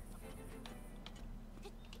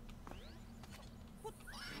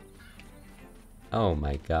 Oh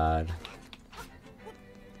my god.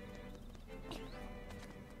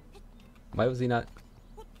 Why was he not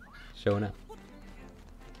showing up?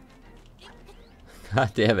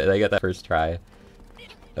 God damn it, I got that first try.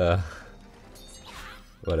 Ugh.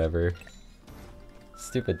 Whatever.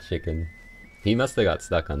 Stupid chicken. He must have got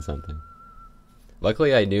stuck on something.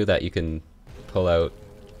 Luckily I knew that you can pull out,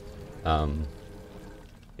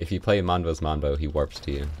 if you play Monbo's Monbo, he warps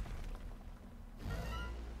to you.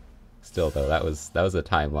 Still though, that was a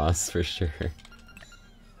time loss for sure.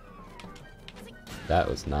 That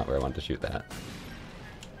was not where I wanted to shoot that.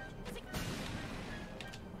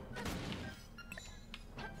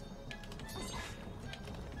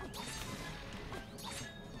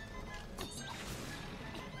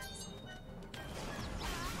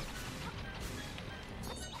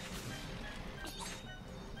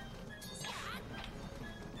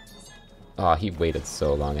 Aw, he waited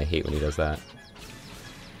so long. I hate when he does that.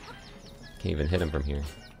 Can't even hit him from here.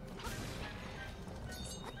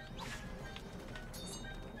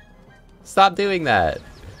 Stop doing that!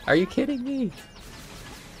 Are you kidding me?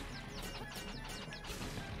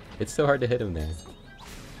 It's so hard to hit him there.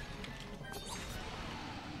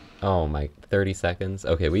 Oh my, 30 seconds?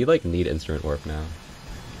 Okay, we like need instrument warp now.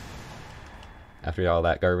 After all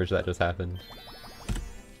that garbage that just happened.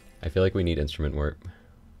 I feel like we need instrument warp.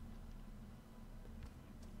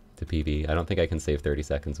 To PB. I don't think I can save 30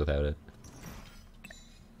 seconds without it.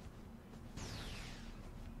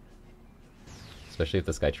 Especially if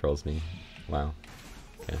this guy trolls me. Wow.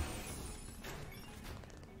 Okay.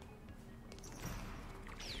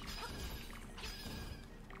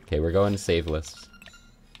 Okay, we're going saveless.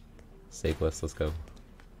 Saveless, let's go.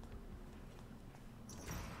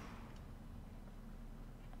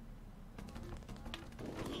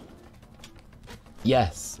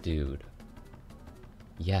 Yes, dude.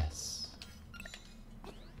 Yes.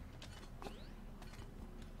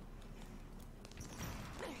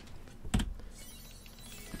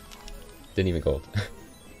 Didn't even gold.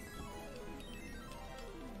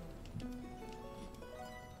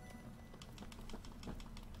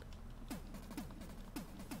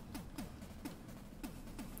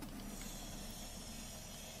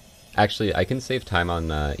 Actually, I can save time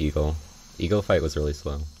on Eagle. Eagle fight was really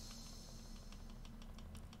slow.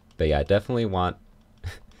 But yeah, I definitely want...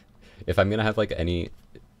 if I'm gonna have like any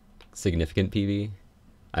significant PV,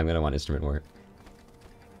 I'm gonna want instrument warp.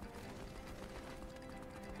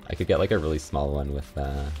 I could get like a really small one with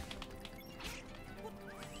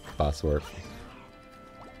boss warp.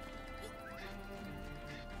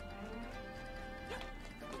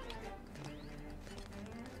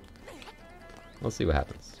 We'll see what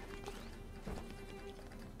happens.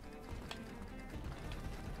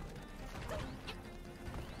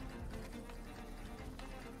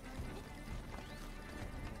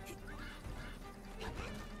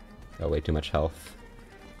 Got way too much health.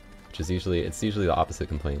 Which is usually the opposite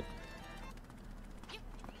complaint.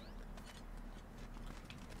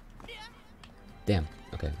 Damn.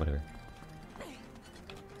 Okay, whatever.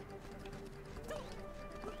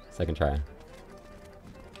 Second try.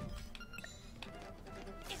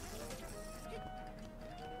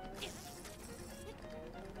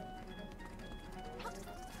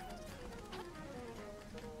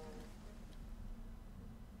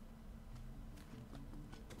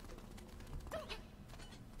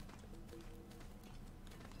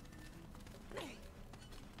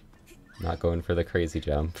 Not going for the crazy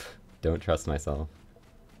jump. Don't trust myself.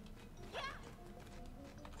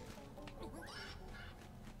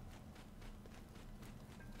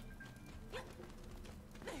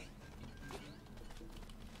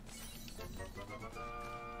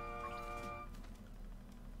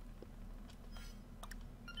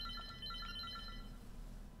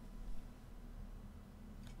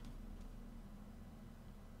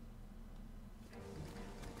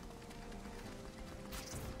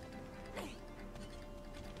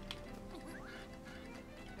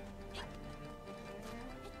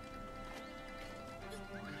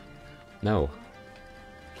 No.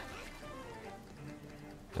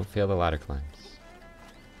 Don't fail the ladder climbs.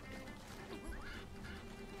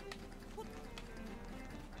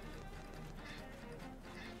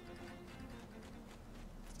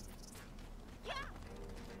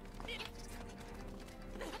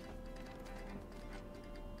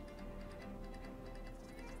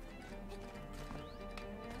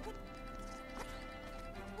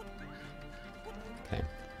 Okay.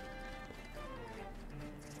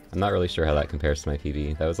 I'm not really sure how that compares to my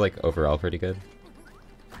PB. That was like overall pretty good.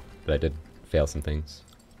 But I did fail some things.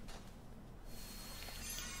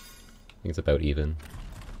 I think it's about even.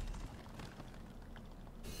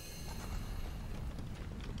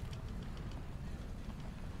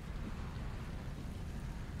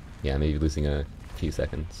 Yeah, maybe losing a few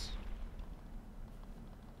seconds.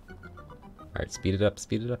 Alright, speed it up,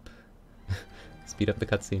 speed it up. Speed up the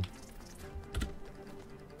cutscene.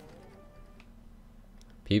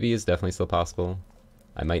 PB is definitely still possible.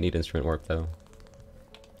 I might need instrument warp though.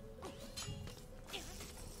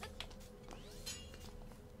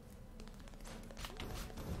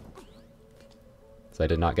 So I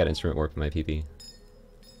did not get instrument warp in my PB.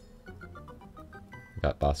 I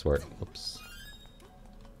got boss warp. Oops.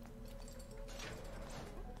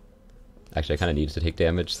 Actually, I kind of needed to take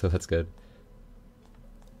damage, so that's good.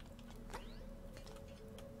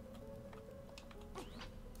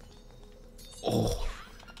 Oh,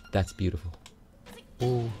 that's beautiful.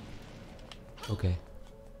 Oh, okay.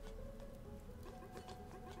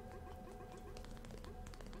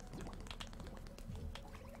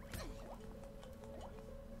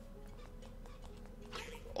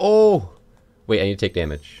 Oh! Wait, I need to take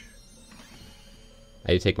damage.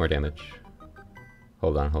 I need to take more damage.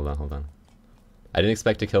 Hold on, hold on, hold on. I didn't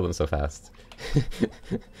expect to kill them so fast.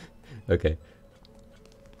 Okay.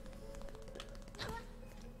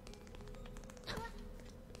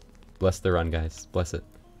 Bless the run, guys. Bless it.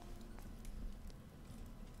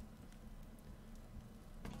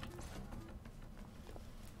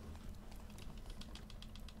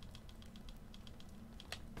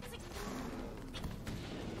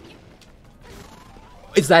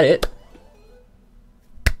 Is that it?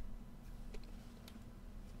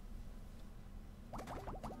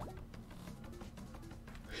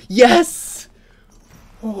 Yes!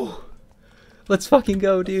 Oh, let's fucking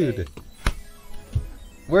go, dude.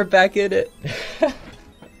 We're back in it.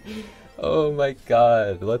 Oh my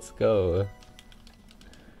god, let's go.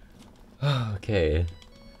 Okay.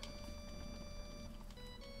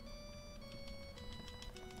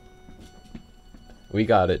 We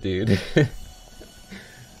got it, dude.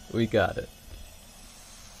 We got it.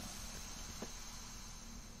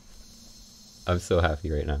 I'm so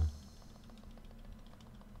happy right now.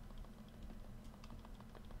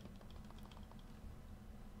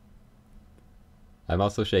 I'm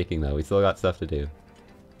also shaking though, we still got stuff to do.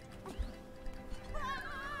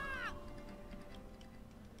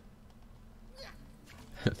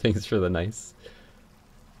 Thanks for the nice.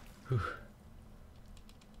 Whew.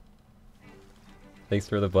 Thanks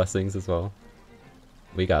for the blessings as well.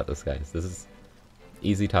 We got this, guys. This is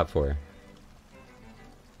easy top 4.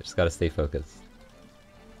 Just gotta stay focused.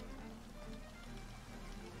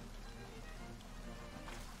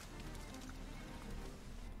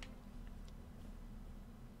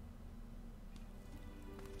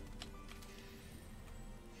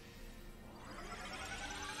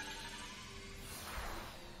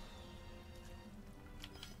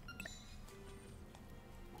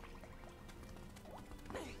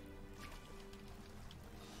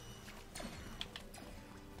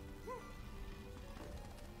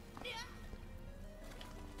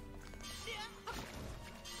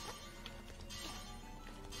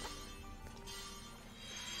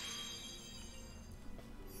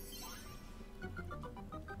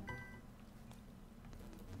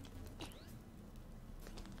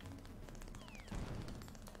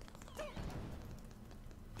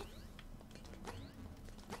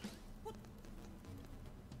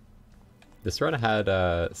 This run had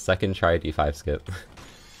a second try D5 skip.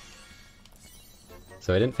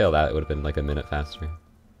 So I didn't fail that, it would have been like a minute faster.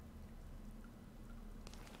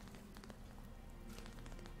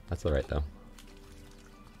 That's alright though.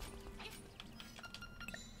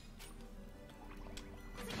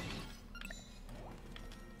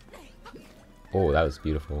 Oh, that was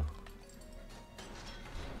beautiful.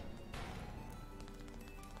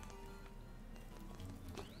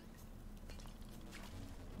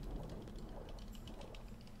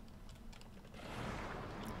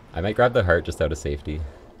 I might grab the heart just out of safety.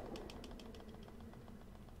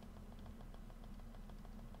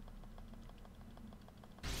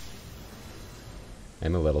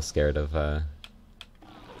 I'm a little scared of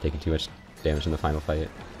Taking too much damage in the final fight.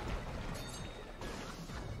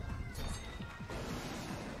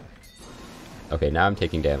 Okay, now I'm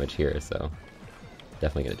taking damage here, so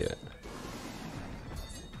definitely gonna do it.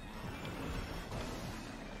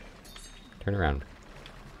 Turn around.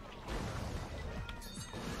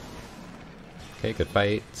 Okay, good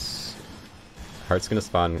fight. Heart's gonna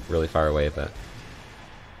spawn really far away, but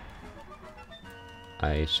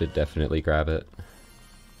I should definitely grab it.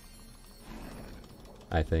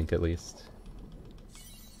 I think, at least.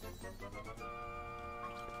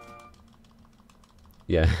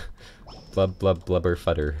 Yeah. Blub blub blubber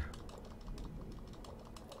fudder.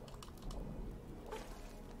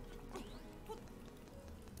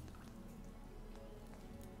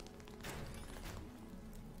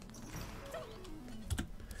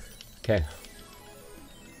 Okay.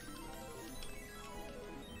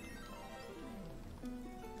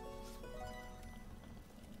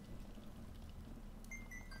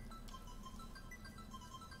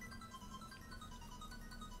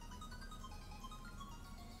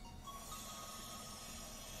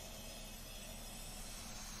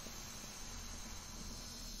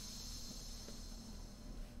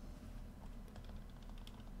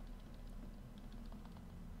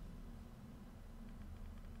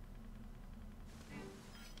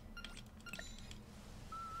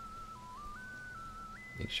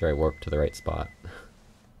 Make sure I warp to the right spot.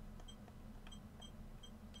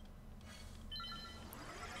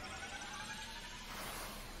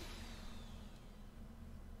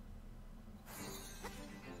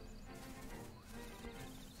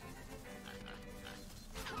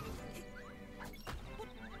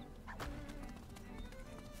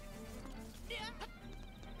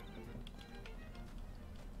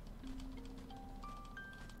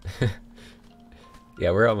 Yeah,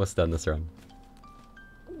 we're almost done this run.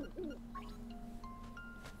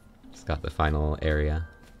 Just got the final area.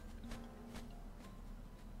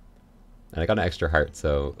 And I got an extra heart,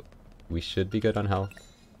 so we should be good on health.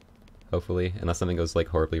 Hopefully, unless something goes like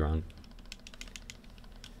horribly wrong.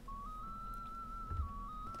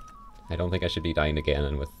 I don't think I should be dying to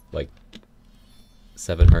Ganon with like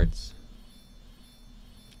 7 hearts.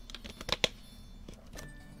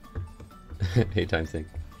 Hey, time sync.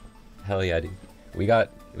 Hell yeah, dude. We got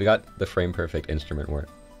the frame perfect instrument work.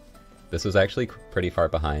 This was actually pretty far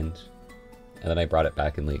behind, and then I brought it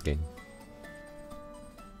back in late game.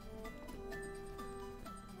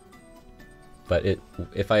 But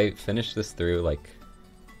if I finish this through like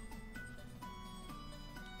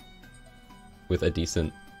with a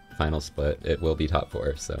decent final split, it will be top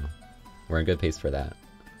 4, so we're in good pace for that.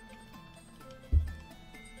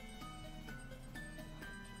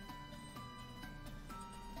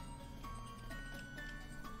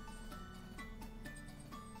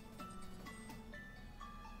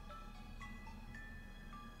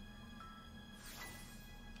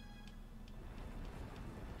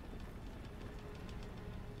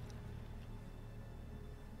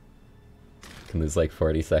 Can lose like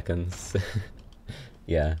 40 seconds.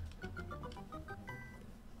 Yeah.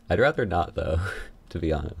 I'd rather not though, to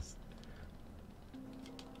be honest.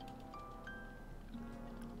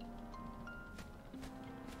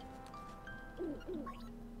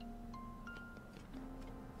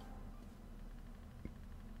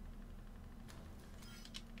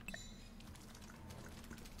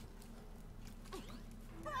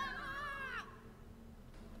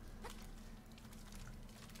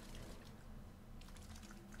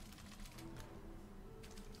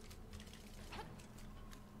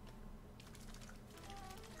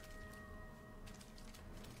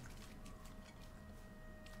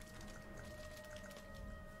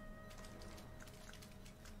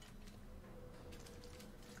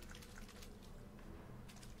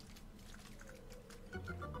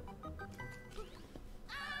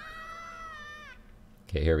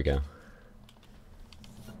 Okay, here we go.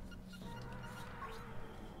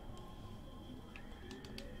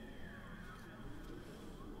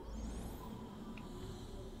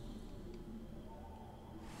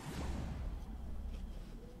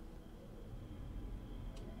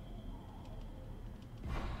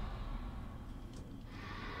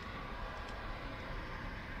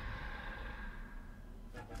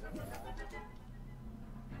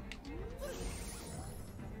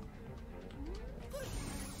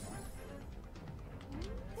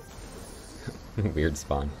 Weird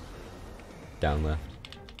spawn. Down left.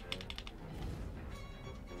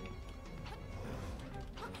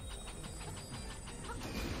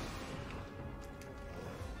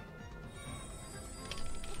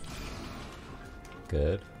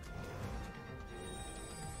 Good.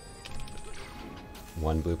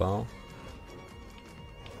 1 blue ball.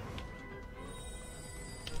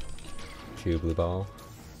 2 blue ball.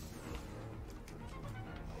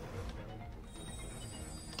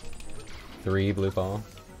 3 blue ball.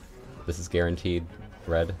 This is guaranteed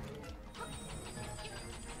red.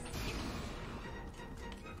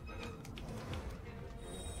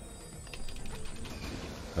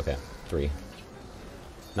 Okay, 3.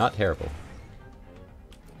 Not terrible.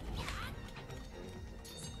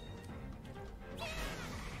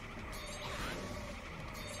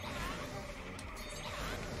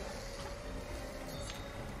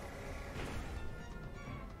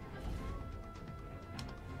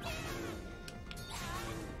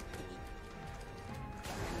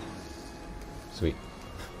 Sweet.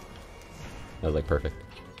 That was like perfect.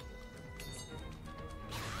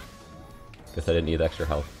 Guess I didn't need extra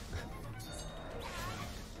health.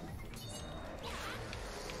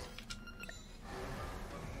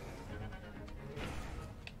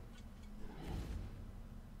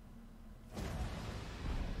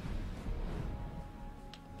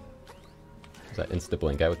 Was that insta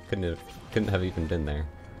blink? I couldn't have even been there.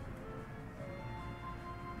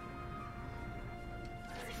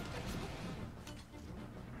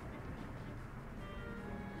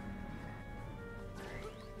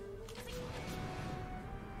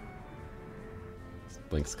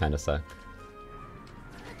 Blinks kind of suck.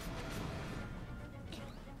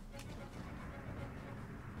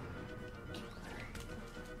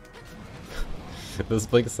 Those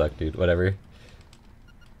blinks suck, dude. Whatever.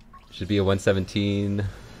 Should be a 117,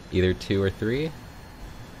 either 2 or 3. I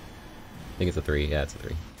think it's a 3. Yeah, it's a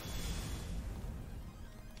 3.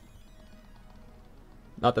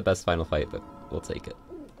 Not the best final fight, but we'll take it.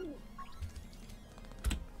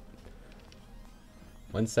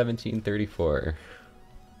 117.34.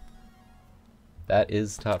 That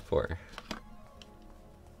is top 4.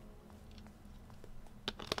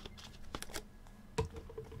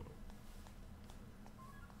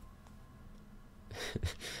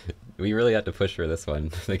 We really had to push for this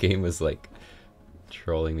one. The game was like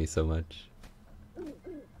trolling me so much.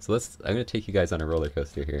 So I'm gonna take you guys on a roller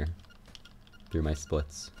coaster here through my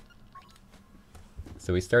splits.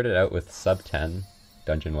 So we started out with sub 10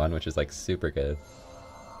 dungeon 1, which is like super good.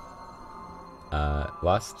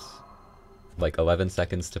 Lost like 11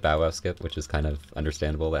 seconds to bow wow skip, which is kind of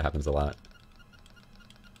understandable. That happens a lot.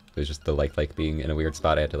 It was just the like being in a weird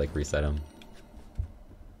spot. I had to like reset him.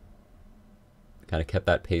 Kind of kept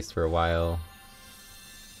that pace for a while.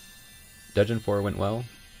 Dungeon 4 went well,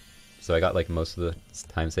 so I got like most of the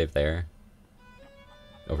time save there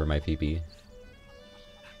over my PB,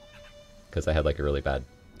 because I had like a really bad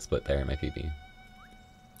split there in my PB.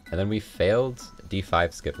 And then we failed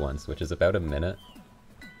D5 skip once, which is about a minute.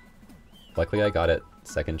 Luckily I got it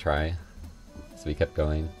second try, so we kept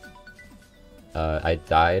going. I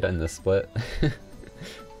died in the split.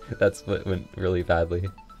 That split went really badly.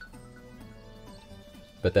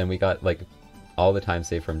 But then we got like all the time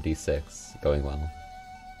save from D6 going well.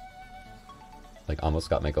 Like almost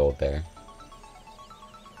got my gold there.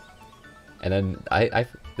 And then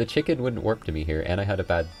the chicken wouldn't warp to me here, and I had a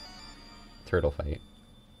bad turtle fight.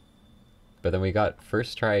 But then we got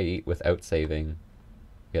first try eat without saving.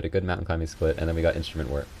 We had a good mountain climbing split, and then we got instrument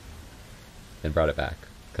warp. And brought it back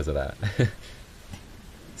because of that.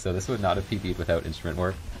 So this would not have PB'd without instrument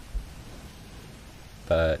warp.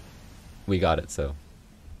 But we got it, so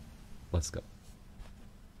let's go.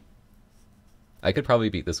 I could probably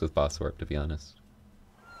beat this with boss warp, to be honest.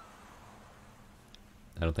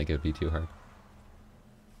 I don't think it would be too hard.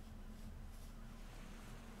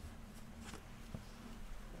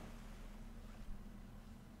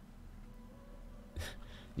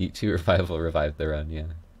 Eat 2 revival revived the run, yeah.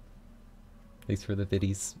 Thanks for the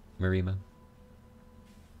biddies, Marima.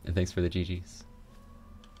 And thanks for the GGs.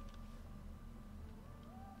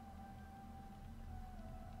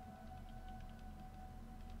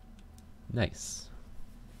 Nice.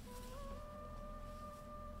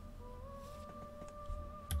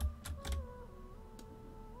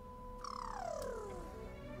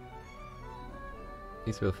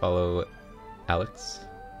 Thanks for the follow, Alex.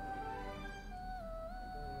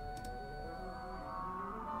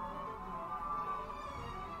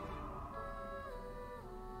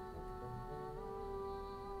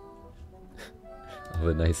 All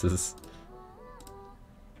the nicest.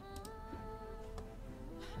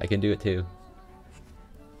 I can do it too.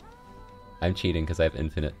 I'm cheating because I have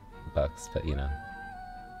infinite bucks, but you know.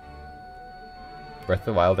 Breath of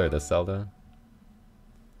the Wild or this Zelda?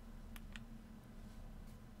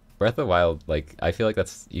 Breath of the Wild, like, I feel like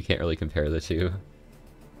you can't really compare the two.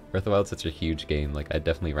 Breath of the Wild's such a huge game, like, I'd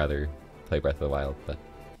definitely rather play Breath of the Wild, but...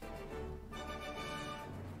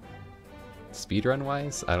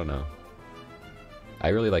 Speedrun-wise? I don't know. I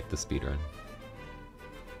really like the speedrun.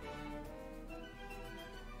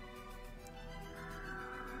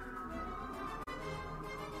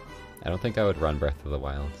 I don't think I would run Breath of the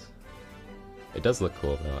Wild. It does look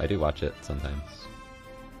cool though, I do watch it sometimes.